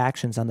eventually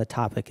actions on the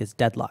topic is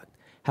deadlocked.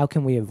 How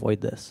can we avoid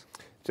this?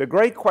 It's a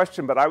great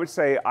question, but I would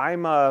say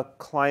I'm a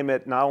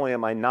climate, not only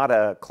am I not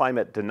a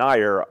climate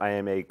denier, I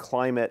am a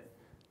climate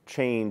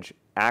change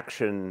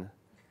action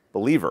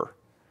believer.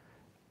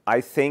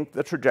 I think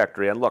the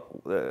trajectory, and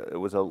look, it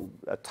was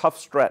a tough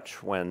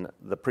stretch when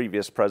the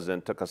previous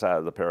president took us out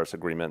of the Paris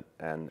Agreement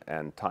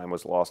and time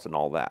was lost and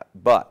all that.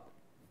 But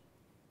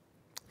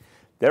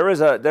there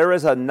is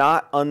a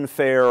not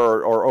unfair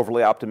or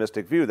overly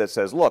optimistic view that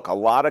says, look, a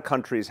lot of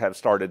countries have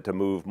started to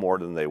move more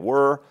than they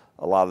were.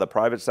 A lot of the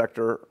private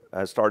sector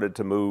has started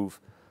to move.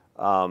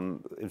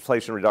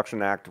 Inflation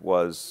Reduction Act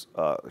was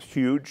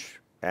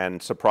huge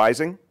and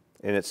surprising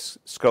in its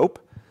scope.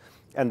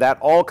 And that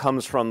all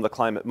comes from the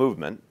climate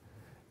movement.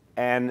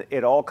 And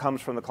it all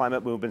comes from the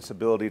climate movement's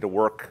ability to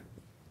work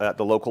at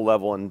the local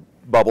level and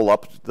bubble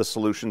up the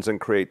solutions and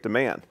create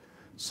demand.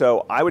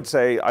 So I would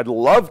say I'd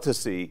love to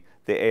see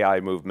the AI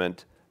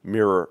movement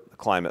mirror the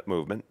climate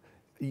movement.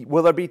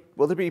 Will there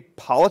be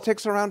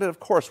politics around it?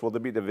 Of course. Will there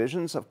be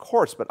divisions? Of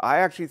course. But I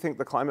actually think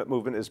the climate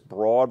movement is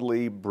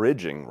broadly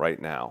bridging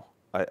right now.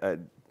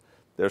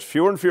 There's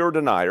fewer and fewer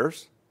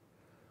deniers,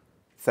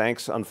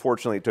 thanks,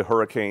 unfortunately, to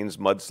hurricanes,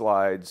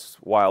 mudslides,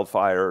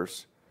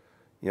 wildfires.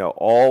 You know,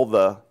 all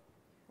the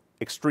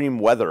extreme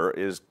weather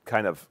is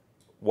kind of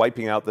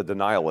wiping out the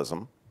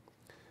denialism.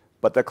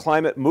 But the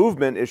climate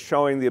movement is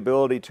showing the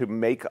ability to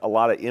make a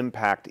lot of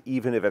impact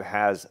even if it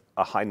has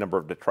a high number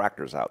of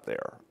detractors out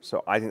there.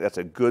 So I think that's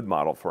a good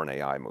model for an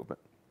AI movement.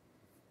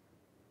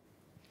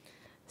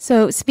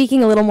 So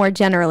speaking a little more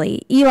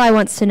generally, Eli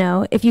wants to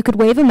know, if you could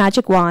wave a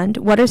magic wand,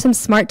 what are some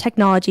smart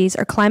technologies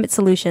or climate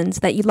solutions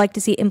that you'd like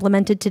to see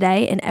implemented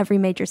today in every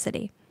major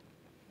city?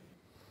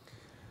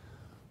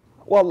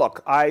 Well,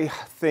 look, I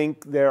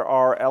think there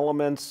are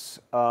elements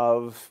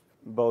of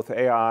both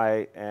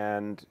AI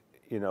and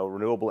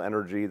renewable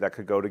energy that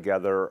could go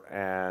together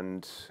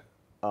and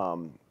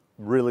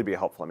really be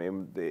helpful. I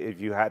mean,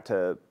 if you had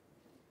to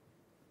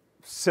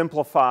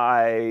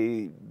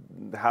simplify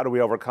how do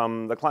we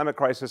overcome the climate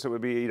crisis, it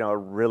would be a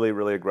really,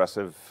 really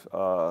aggressive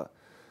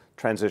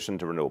transition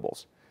to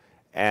renewables.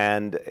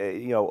 And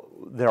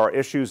there are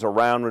issues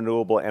around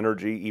renewable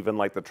energy, even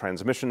like the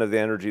transmission of the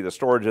energy, the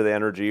storage of the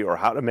energy, or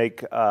how to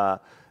make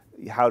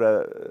how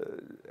to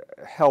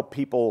help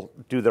people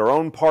do their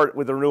own part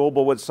with the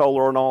with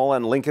solar and all,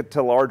 and link it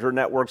to larger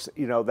networks,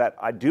 that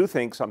I do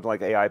think something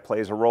like AI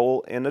plays a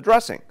role in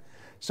addressing.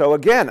 So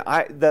again,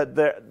 I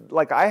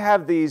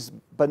have these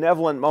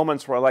benevolent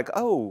moments where I'm like,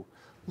 oh,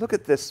 look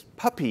at this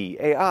puppy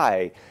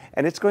AI,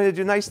 and it's going to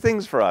do nice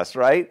things for us,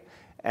 right?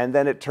 And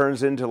then it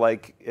turns into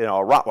like, a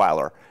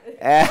Rottweiler.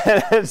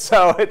 And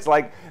so it's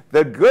like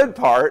the good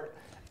part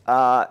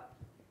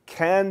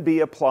can be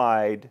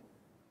applied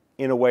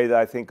in a way that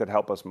I think could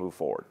help us move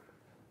forward,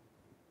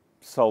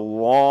 so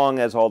long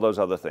as all those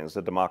other things,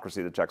 the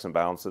democracy, the checks and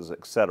balances,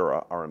 et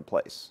cetera, are in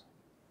place.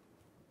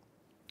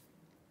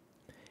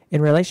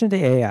 In relation to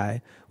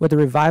AI, with the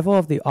revival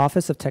of the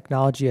Office of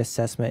Technology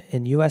Assessment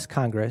in U.S.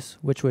 Congress,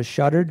 which was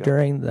shuttered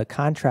during the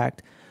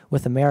Contract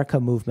with America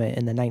movement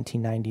in the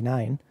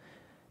 1999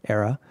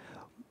 era,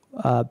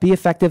 be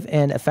effective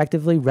in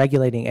effectively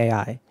regulating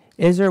AI.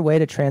 Is there a way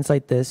to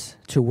translate this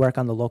to work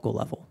on the local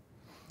level?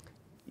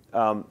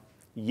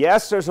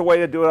 Yes, there's a way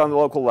to do it on the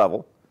local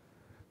level,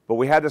 but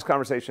we had this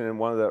conversation in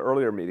one of the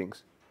earlier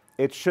meetings.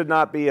 It should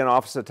not be an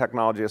Office of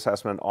Technology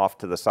Assessment off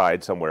to the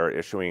side somewhere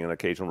issuing an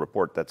occasional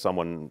report that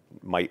someone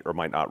might or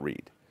might not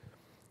read.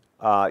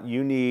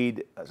 You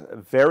need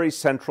very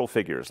central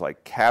figures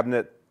like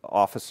cabinet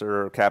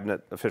officer,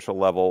 cabinet official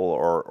level,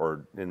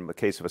 or in the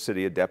case of a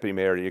city, a deputy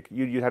mayor.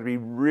 You have to be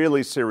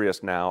really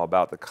serious now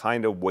about the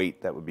kind of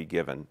weight that would be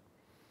given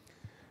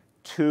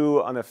to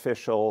an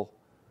official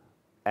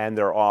and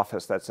their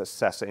office that's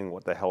assessing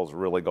what the hell's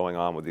really going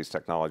on with these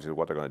technologies and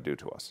what they're going to do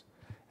to us.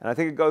 And I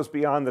think it goes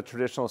beyond the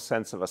traditional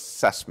sense of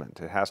assessment.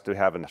 It has to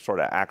have a sort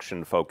of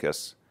action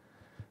focus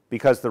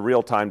because the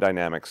real-time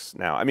dynamics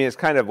now. I mean, it's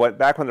kind of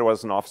back when there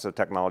was an Office of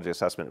Technology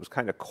Assessment, it was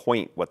kind of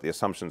quaint what the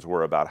assumptions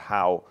were about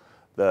how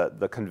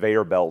the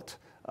conveyor belt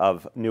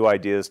of new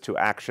ideas to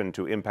action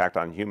to impact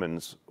on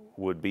humans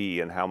would be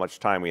and how much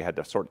time we had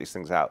to sort these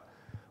things out.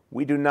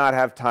 We do not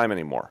have time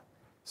anymore.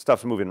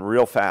 Stuff's moving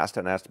real fast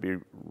and it has to be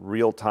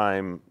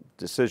real-time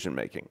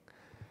decision-making.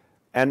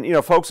 And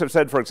folks have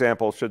said, for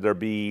example, should there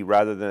be,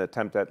 rather than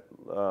attempt at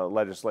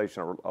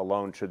legislation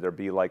alone, should there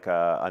be like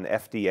an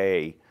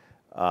FDA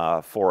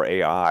for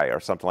AI or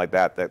something like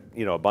that,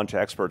 a bunch of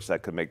experts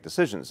that could make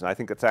decisions. And I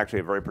think it's actually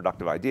a very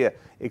productive idea,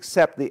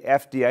 except the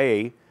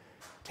FDA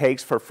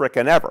takes for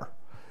frickin' ever.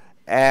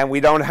 And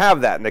we don't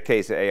have that in the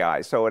case of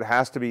AI. So it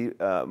has to be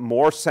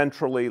more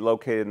centrally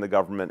located in the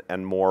government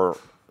and more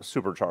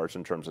supercharged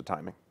in terms of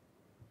timing.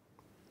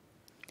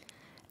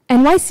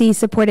 NYC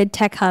supported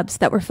tech hubs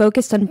that were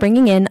focused on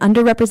bringing in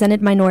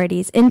underrepresented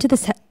minorities into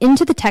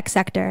the tech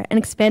sector and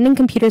expanding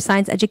computer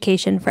science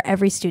education for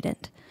every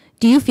student.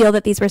 Do you feel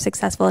that these were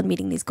successful in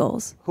meeting these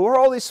goals? Who are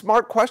all these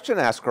smart question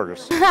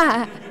askers?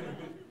 Welcome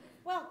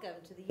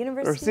to the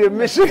University of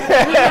Michigan.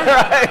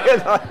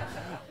 Right?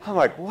 I'm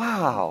like,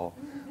 wow.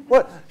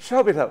 What,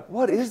 Shobita,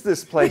 what is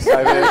this place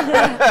I'm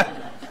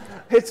in?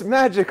 It's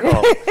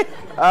magical.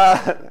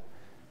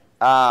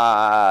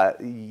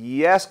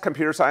 Yes,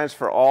 computer science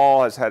for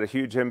all has had a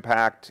huge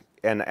impact,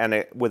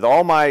 and with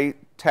all my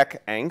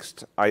tech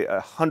angst, I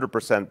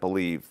 100%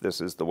 believe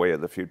this is the way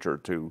of the future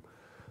to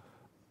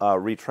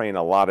retrain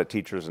a lot of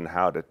teachers in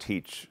how to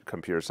teach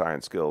computer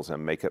science skills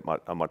and make it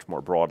a much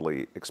more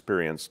broadly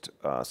experienced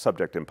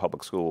subject in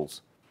public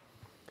schools.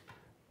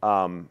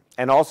 And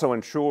also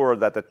ensure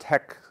that the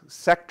tech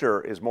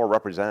sector is more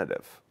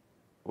representative,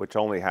 which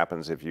only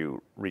happens if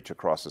you reach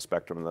across the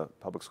spectrum in the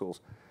public schools.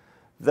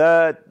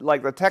 The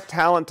tech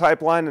talent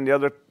pipeline and the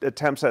other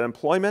attempts at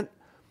employment,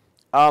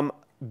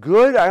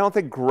 Good, I don't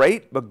think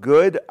great, but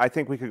good. I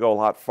think we could go a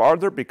lot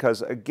farther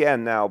because,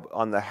 again, now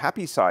on the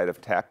happy side of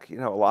tech, you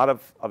know,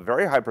 a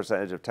very high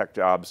percentage of tech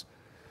jobs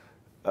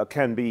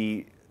can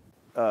be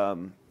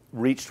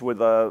reached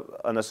with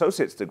an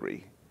associate's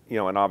degree, you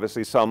know, and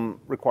obviously some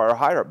require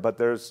higher, but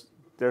there's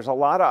a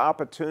lot of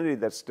opportunity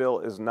that still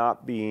is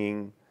not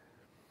being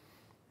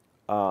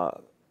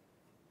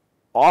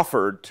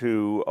offered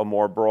to a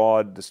more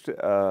broad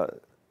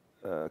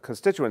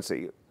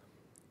constituency.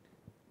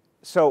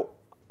 So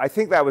I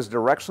think that was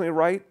directionally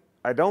right.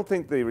 I don't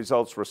think the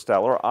results were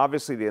stellar.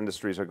 Obviously, the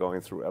industries are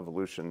going through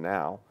evolution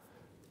now.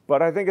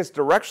 But I think it's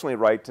directionally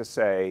right to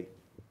say,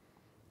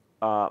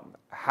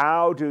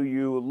 how do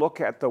you look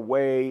at the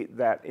way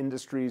that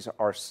industries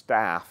are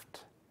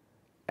staffed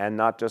and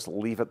not just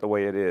leave it the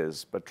way it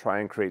is, but try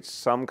and create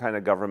some kind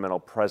of governmental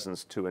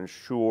presence to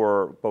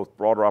ensure both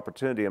broader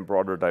opportunity and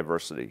broader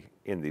diversity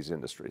in these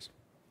industries?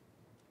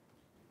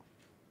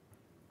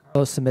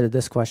 Carlos submitted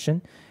this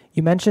question.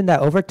 You mentioned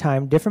that over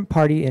time, different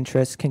party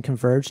interests can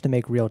converge to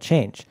make real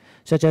change,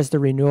 such as the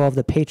renewal of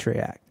the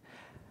Patriot Act.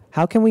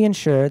 How can we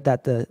ensure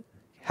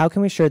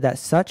that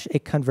such a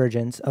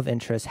convergence of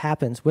interests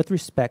happens with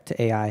respect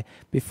to AI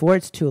before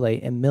it's too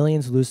late and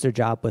millions lose their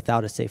job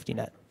without a safety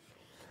net?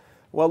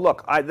 Well,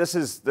 look, this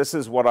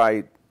is what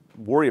I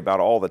worry about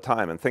all the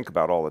time and think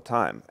about all the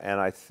time. And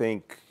I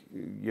think,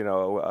 you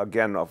know,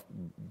 again,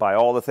 by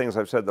all the things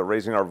I've said, the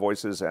raising our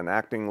voices and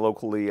acting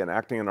locally and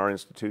acting in our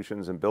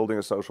institutions and building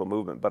a social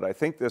movement. But I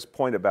think this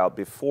point about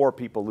before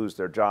people lose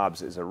their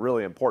jobs is a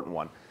really important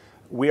one.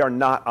 We are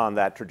not on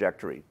that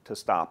trajectory to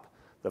stop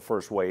the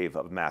first wave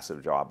of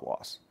massive job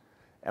loss.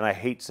 And I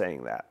hate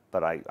saying that,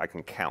 but I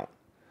can count.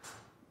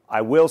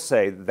 I will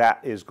say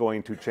that is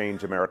going to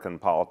change American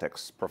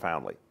politics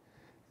profoundly.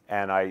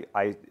 And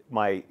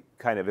my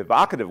kind of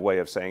evocative way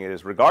of saying it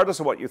is, regardless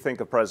of what you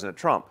think of President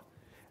Trump,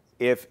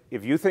 if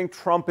you think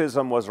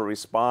Trumpism was a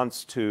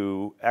response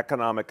to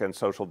economic and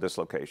social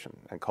dislocation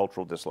and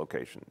cultural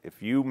dislocation,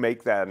 if you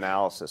make that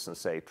analysis and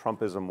say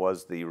Trumpism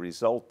was the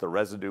result, the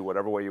residue,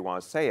 whatever way you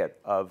want to say it,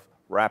 of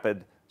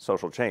rapid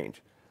social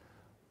change,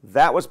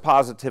 that was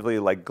positively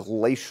like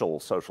glacial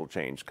social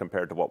change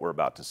compared to what we're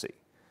about to see.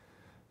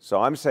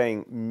 So I'm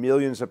saying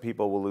millions of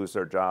people will lose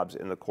their jobs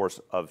in the course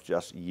of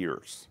just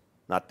years,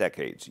 not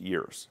decades,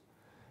 years.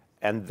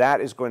 And that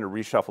is going to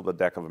reshuffle the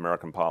deck of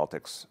American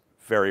politics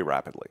very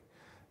rapidly.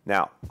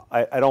 Now,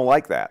 I don't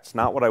like that. It's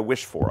not what I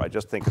wish for. I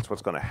just think it's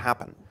what's going to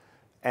happen.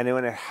 And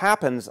when it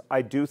happens,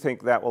 I do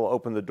think that will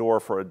open the door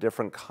for a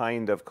different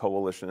kind of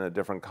coalition, a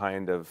different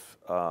kind of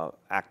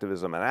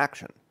activism and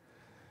action.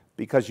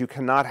 Because you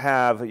cannot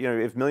have, you know,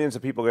 if millions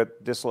of people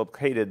get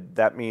dislocated,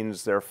 that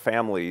means their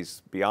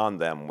families beyond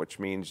them, which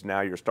means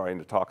now you're starting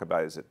to talk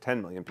about, is it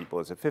 10 million people,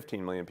 is it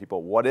 15 million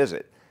people, what is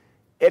it?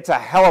 It's a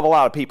hell of a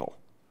lot of people.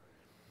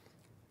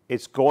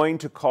 It's going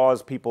to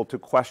cause people to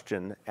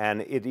question,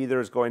 and it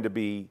either is going to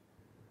be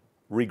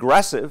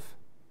regressive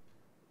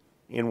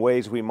in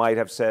ways we might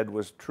have said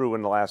was true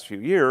in the last few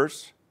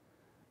years,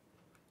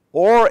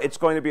 or it's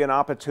going to be an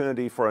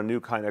opportunity for a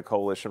new kind of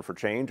coalition for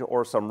change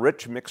or some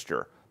rich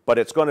mixture, but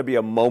it's going to be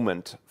a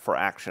moment for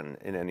action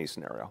in any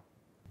scenario.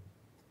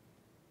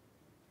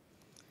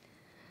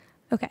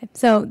 Okay,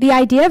 so the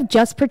idea of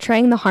just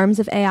portraying the harms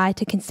of AI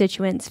to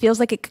constituents feels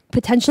like it could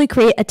potentially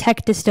create a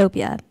tech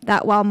dystopia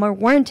that, while more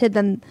warranted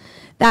than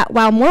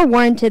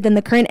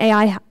the current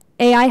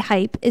AI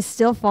hype, is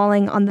still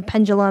falling on the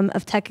pendulum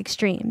of tech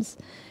extremes.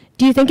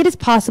 Do you think it is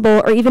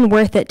possible or even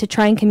worth it to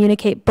try and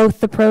communicate both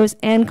the pros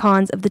and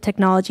cons of the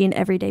technology to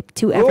everyday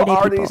people? Who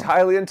are these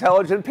highly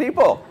intelligent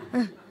people?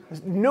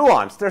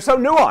 Nuanced. They're so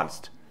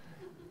nuanced.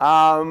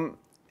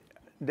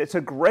 It's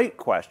a great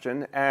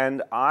question,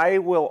 and I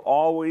will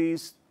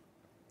always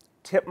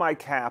tip my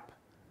cap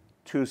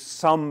to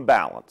some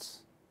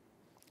balance.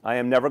 I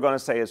am never going to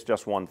say it's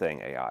just one thing,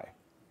 AI.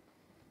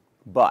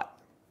 But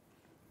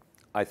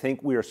I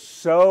think we are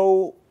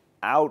so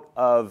out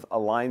of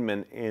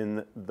alignment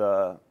in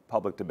the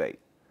public debate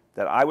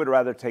that I would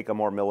rather take a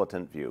more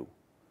militant view,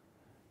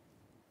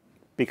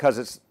 because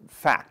it's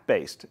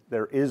fact-based.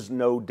 There is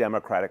no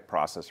democratic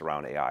process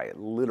around AI. It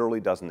literally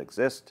doesn't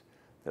exist.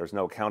 There's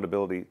no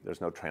accountability. There's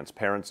no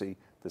transparency.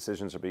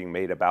 Decisions are being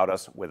made about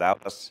us,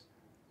 without us,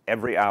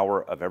 every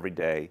hour of every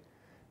day.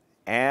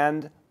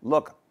 And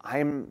look,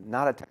 I'm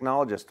not a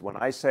technologist. When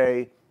I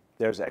say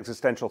there's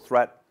existential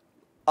threat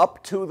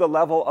up to the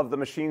level of the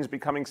machines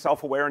becoming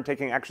self-aware and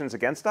taking actions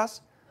against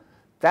us,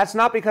 that's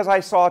not because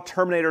I saw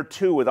Terminator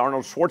 2 with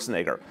Arnold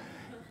Schwarzenegger.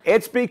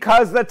 It's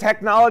because the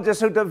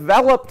technologists who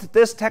developed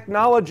this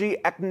technology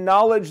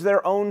acknowledge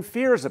their own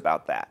fears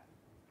about that.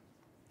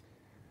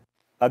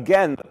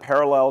 Again, the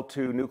parallel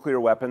to nuclear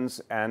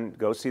weapons, and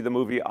go see the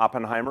movie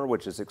Oppenheimer,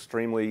 which is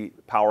extremely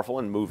powerful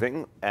and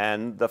moving,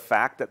 and the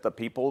fact that the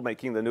people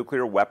making the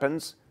nuclear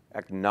weapons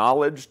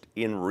acknowledged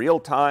in real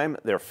time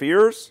their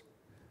fears,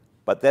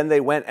 but then they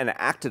went and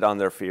acted on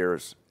their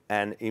fears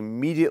and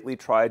immediately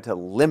tried to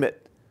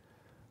limit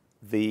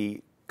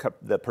the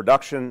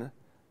production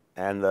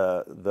and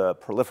the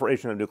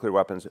proliferation of nuclear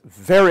weapons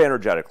very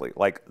energetically.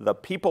 Like, the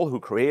people who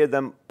created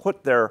them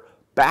put their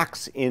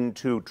backs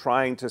into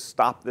trying to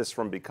stop this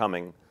from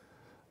becoming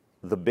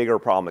the bigger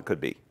problem it could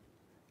be.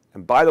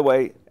 And by the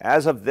way,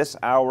 as of this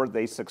hour,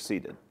 they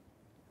succeeded.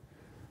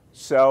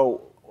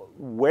 So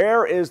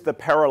where is the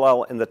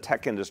parallel in the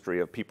tech industry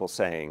of people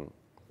saying,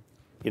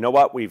 you know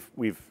what,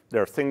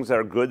 there are things that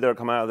are good that are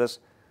coming out of this,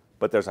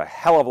 but there's a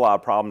hell of a lot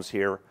of problems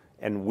here,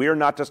 and we're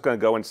not just going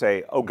to go and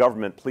say, oh,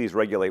 government, please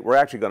regulate. We're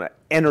actually going to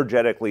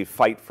energetically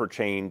fight for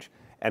change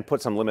and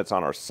put some limits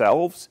on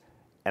ourselves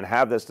and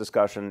have this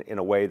discussion in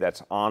a way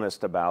that's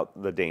honest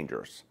about the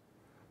dangers.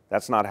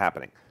 That's not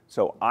happening.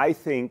 So I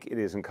think it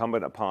is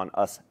incumbent upon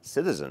us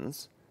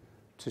citizens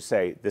to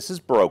say, this is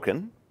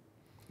broken,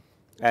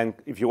 and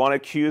if you want to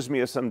accuse me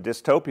of some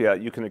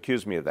dystopia, you can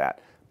accuse me of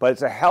that. But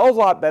it's a hell of a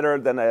lot better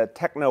than a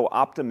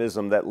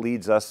techno-optimism that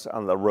leads us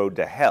on the road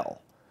to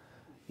hell.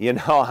 You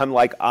know, I'm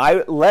like,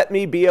 let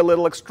me be a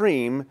little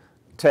extreme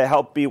to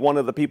help be one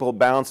of the people who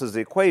balances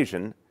the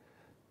equation,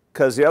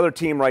 because the other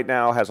team right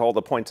now has all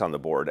the points on the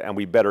board, and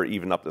we better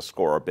even up the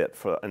score a bit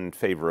in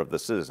favor of the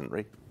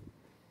citizenry.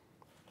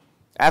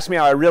 Ask me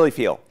how I really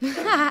feel.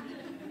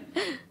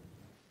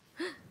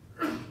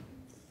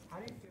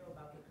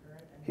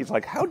 He's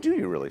like, how do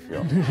you really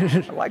feel?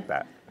 I like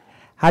that.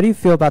 How do you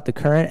feel about the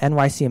current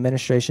NYC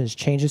administration's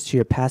changes to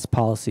your past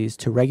policies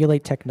to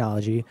regulate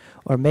technology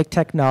or make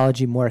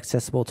technology more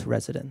accessible to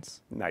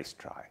residents? Nice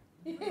try.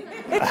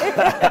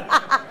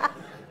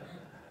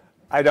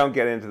 I don't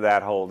get into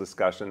that whole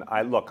discussion.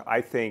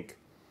 I think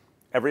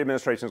every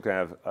administration is going to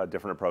have a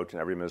different approach,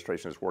 and every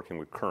administration is working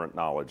with current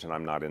knowledge, and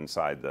I'm not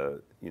inside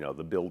the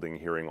building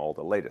hearing all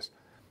the latest.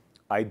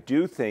 I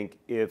do think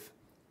if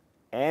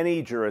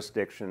any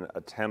jurisdiction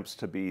attempts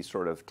to be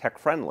sort of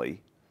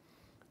tech-friendly,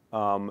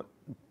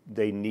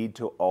 they need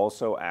to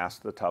also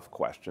ask the tough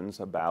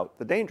questions about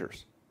the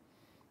dangers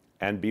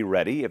and be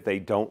ready, if they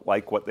don't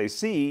like what they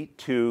see,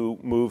 to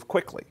move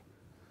quickly.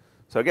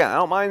 So again,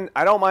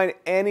 I don't mind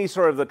any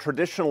sort of the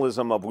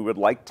traditionalism of we would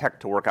like tech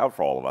to work out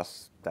for all of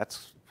us.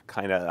 That's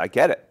kind of, I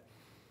get it.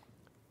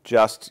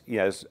 Just, you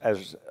know,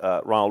 as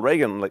Ronald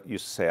Reagan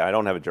used to say, I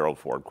don't have a Gerald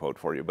Ford quote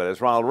for you, but as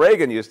Ronald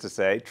Reagan used to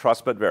say,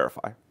 trust but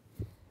verify.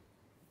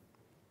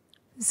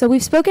 So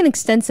we've spoken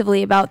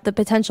extensively about the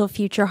potential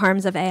future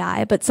harms of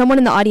AI, but someone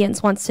in the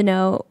audience wants to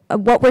know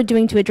what we're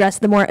doing to address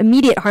the more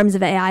immediate harms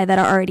of AI that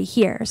are already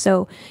here.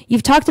 So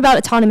you've talked about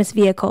autonomous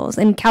vehicles,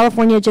 and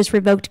California just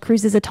revoked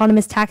Cruise's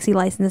autonomous taxi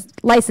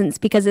license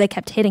because they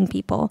kept hitting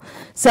people.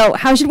 So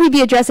how should we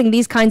be addressing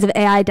these kinds of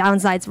AI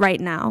downsides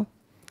right now?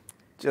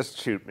 Just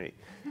shoot me.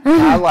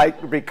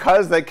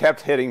 Because they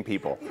kept hitting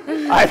people.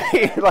 I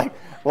mean,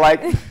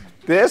 like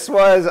this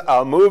was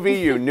a movie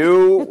you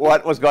knew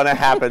what was going to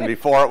happen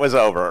before it was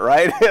over,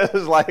 right? It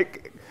was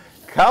like,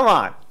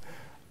 come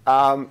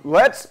on.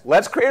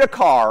 Let's create a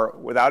car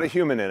without a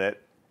human in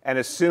it and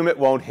assume it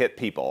won't hit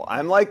people.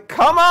 I'm like,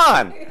 come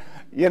on.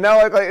 You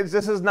know,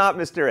 this is not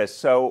mysterious.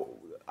 So,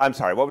 I'm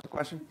sorry, what was the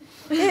question?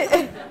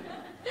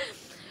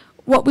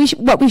 What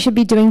we should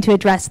be doing to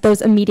address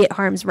those immediate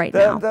harms right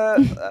now.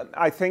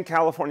 I think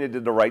California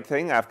did the right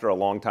thing after a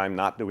long time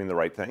not doing the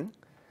right thing.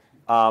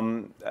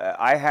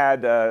 I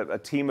had a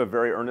team of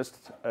very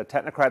earnest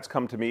technocrats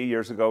come to me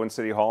years ago in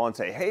City Hall and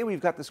say, hey,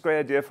 we've got this great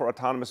idea for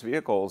autonomous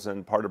vehicles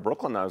in part of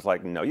Brooklyn. I was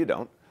like, no, you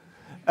don't.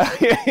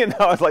 You know,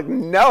 I was like,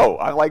 no.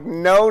 I'm like,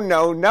 no,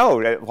 no,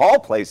 no. Of all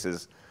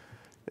places,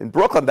 in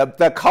Brooklyn,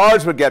 the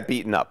cars would get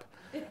beaten up.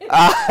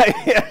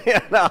 You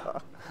know,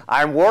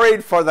 I'm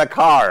worried for the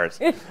cars.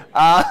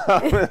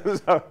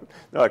 So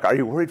they're like, are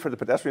you worried for the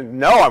pedestrians?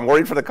 No, I'm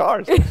worried for the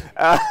cars.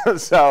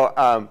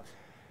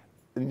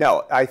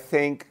 No, I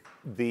think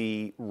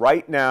the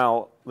right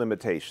now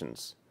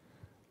limitations,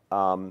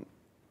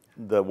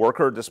 the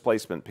worker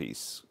displacement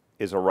piece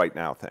is a right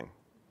now thing.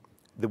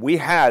 We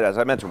had, as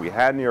I mentioned, we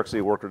had New York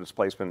City worker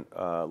displacement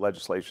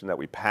legislation that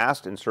we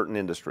passed in certain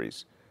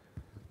industries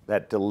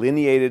that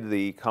delineated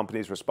the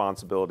company's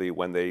responsibility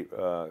when they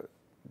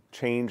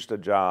changed a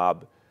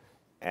job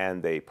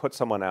and they put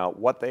someone out,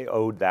 what they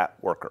owed that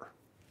worker.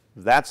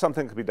 That's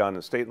something that could be done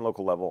at state and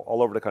local level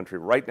all over the country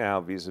right now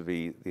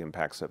vis-a-vis the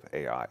impacts of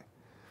AI.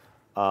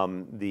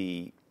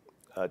 The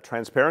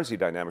transparency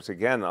dynamics,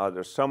 again,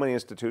 there's so many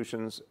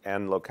institutions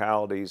and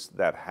localities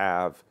that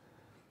have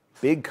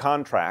big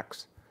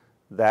contracts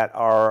that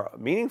are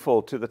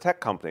meaningful to the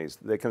tech companies.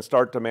 They can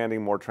start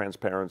demanding more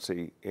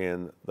transparency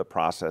in the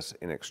process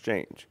in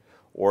exchange,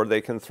 or they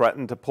can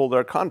threaten to pull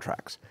their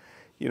contracts.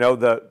 You know,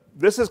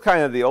 this is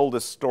kind of the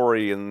oldest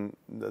story in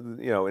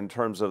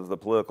terms of the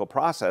political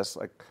process.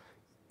 Like,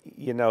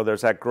 you know,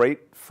 there's that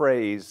great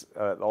phrase,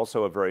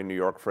 also a very New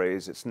York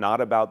phrase, it's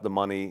not about the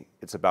money,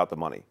 it's about the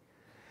money.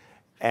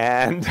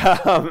 And,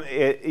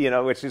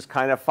 which is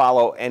kind of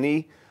follow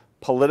any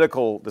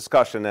political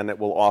discussion, and it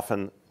will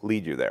often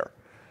lead you there.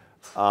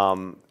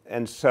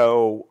 And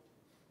so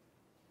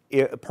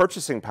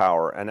purchasing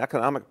power and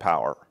economic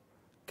power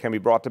can be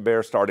brought to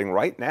bear starting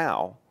right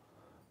now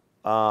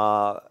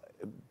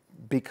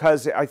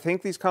because I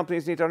think these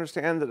companies need to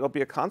understand that there'll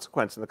be a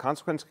consequence, and the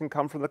consequence can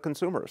come from the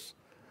consumers.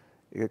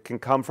 It can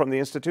come from the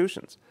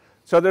institutions.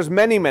 So there's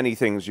many, many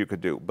things you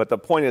could do. But the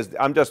point is,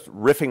 I'm just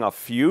riffing a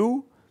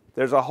few.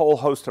 There's a whole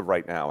host of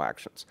right now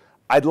actions.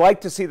 I'd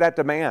like to see that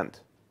demand.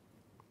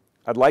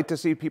 I'd like to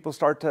see people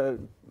start to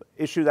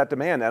issue that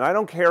demand. And I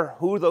don't care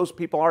who those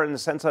people are, in the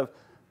sense of,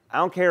 I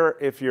don't care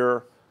if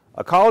you're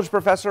a college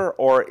professor,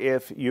 or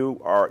if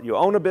you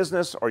own a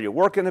business, or you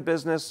work in a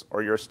business,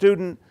 or you're a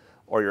student,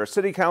 or you're a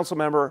city council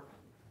member.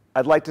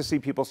 I'd like to see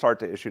people start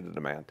to issue the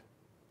demand.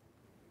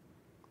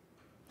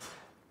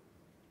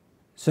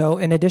 So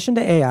in addition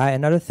to AI,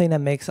 another thing that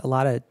makes a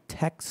lot of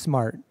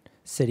tech-smart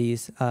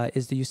cities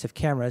is the use of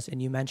cameras.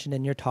 And you mentioned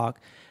in your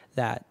talk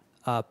that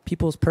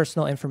people's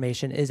personal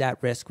information is at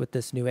risk with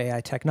this new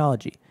AI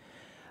technology.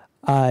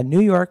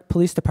 New York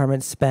Police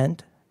Department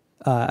spent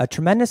a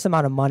tremendous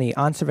amount of money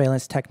on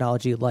surveillance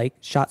technology like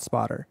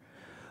ShotSpotter.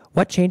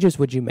 What changes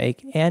would you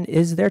make, and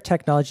is there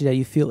technology that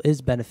you feel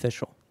is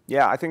beneficial?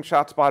 Yeah, I think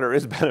ShotSpotter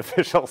is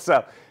beneficial.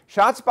 So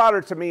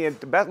ShotSpotter, to me,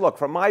 look,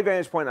 from my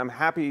vantage point, I'm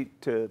happy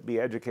to be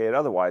educated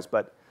otherwise,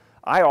 but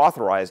I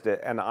authorized it,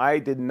 and I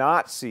did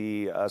not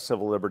see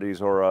civil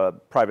liberties or a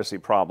privacy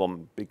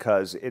problem,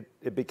 because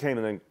it became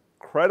an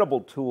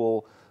incredible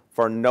tool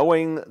for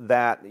knowing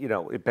that,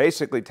 it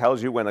basically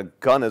tells you when a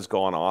gun has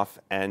gone off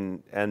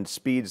and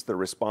speeds the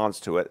response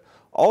to it.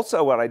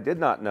 Also, what I did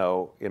not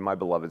know in my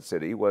beloved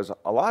city was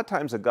a lot of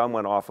times a gun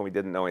went off and we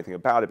didn't know anything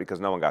about it because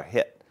no one got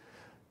hit.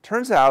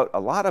 Turns out a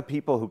lot of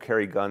people who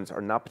carry guns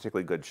are not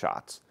particularly good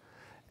shots.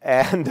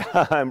 And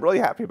I'm really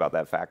happy about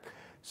that fact.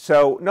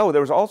 So, no,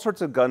 there was all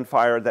sorts of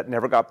gunfire that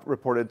never got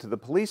reported to the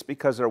police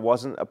because there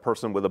wasn't a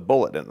person with a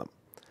bullet in them.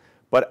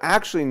 But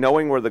actually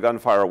knowing where the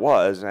gunfire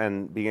was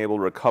and being able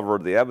to recover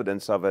the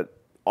evidence of it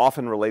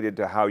often related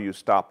to how you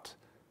stopped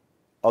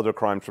other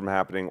crimes from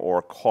happening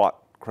or caught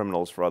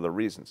criminals for other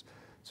reasons.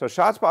 So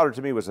ShotSpotter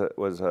to me was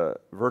a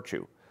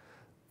virtue.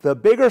 The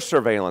bigger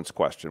surveillance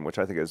question, which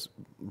I think is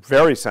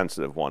very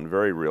sensitive one,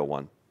 very real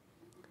one.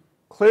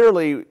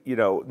 Clearly,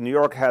 New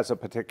York has a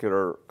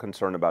particular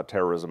concern about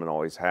terrorism and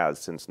always has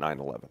since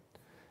 9/11.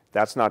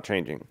 That's not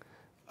changing.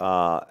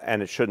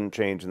 And it shouldn't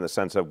change in the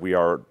sense of we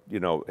are,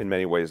 in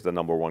many ways the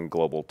 #1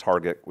 global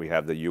target. We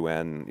have the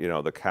UN,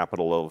 the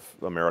capital of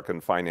American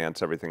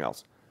finance, everything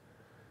else.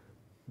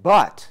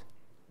 But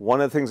one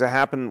of the things that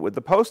happened with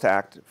the Post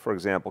Act, for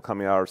example,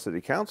 coming out of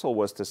City Council,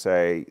 was to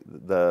say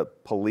the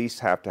police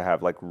have to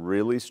have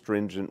really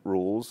stringent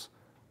rules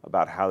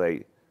about how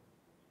they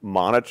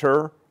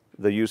monitor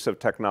the use of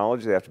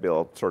technology. They have to be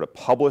able to sort of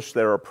publish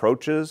their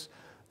approaches.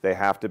 They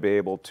have to be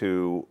able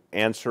to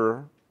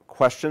answer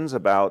questions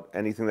about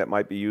anything that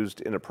might be used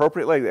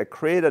inappropriately. They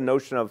create a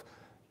notion of,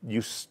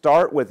 you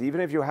start with,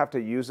 even if you have to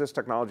use this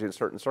technology in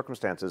certain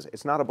circumstances,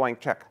 it's not a blank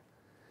check.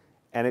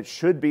 And it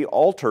should be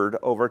altered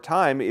over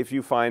time if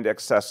you find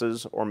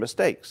excesses or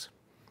mistakes.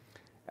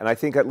 And I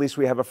think at least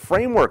we have a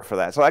framework for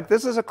that. So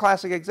this is a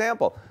classic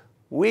example.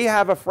 We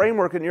have a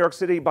framework in New York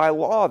City by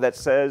law that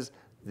says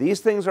these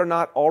things are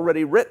not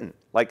already written.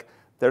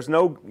 There's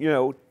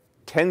no,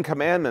 10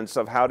 commandments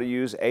of how to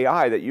use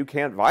AI that you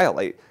can't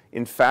violate.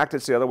 In fact,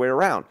 it's the other way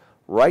around.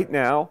 Right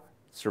now,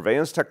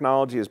 surveillance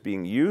technology is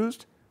being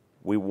used.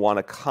 We want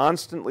to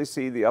constantly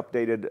see the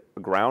updated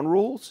ground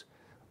rules.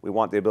 We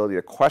want the ability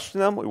to question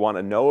them. We want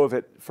to know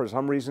if for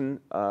some reason,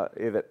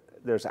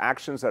 there's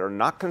actions that are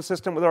not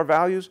consistent with our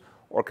values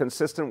or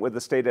consistent with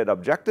the stated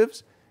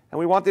objectives. And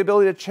we want the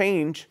ability to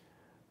change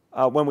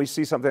when we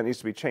see something that needs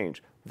to be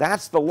changed.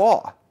 That's the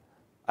law.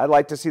 I'd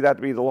like to see that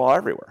to be the law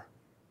everywhere.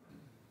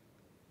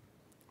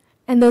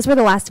 And those were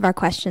the last of our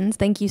questions.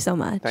 Thank you so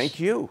much. Thank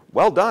you.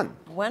 Well done.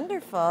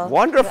 Wonderful.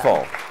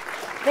 Wonderful.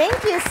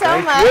 Thank you so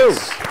Thank much. you.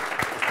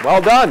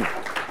 Well done.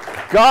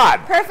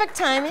 God. Perfect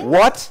timing.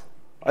 What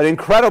an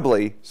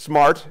incredibly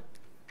smart,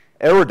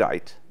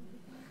 erudite,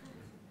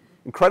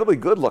 incredibly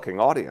good-looking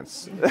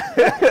audience.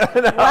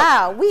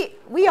 Wow,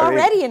 we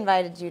already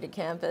invited you to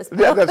campus.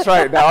 Yeah, that's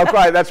right. No,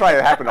 that's right.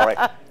 It happened all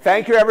right.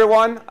 Thank you,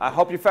 everyone. I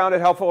hope you found it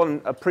helpful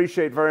and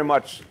appreciate very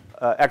much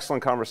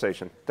excellent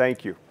conversation.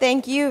 Thank you.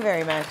 Thank you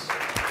very much.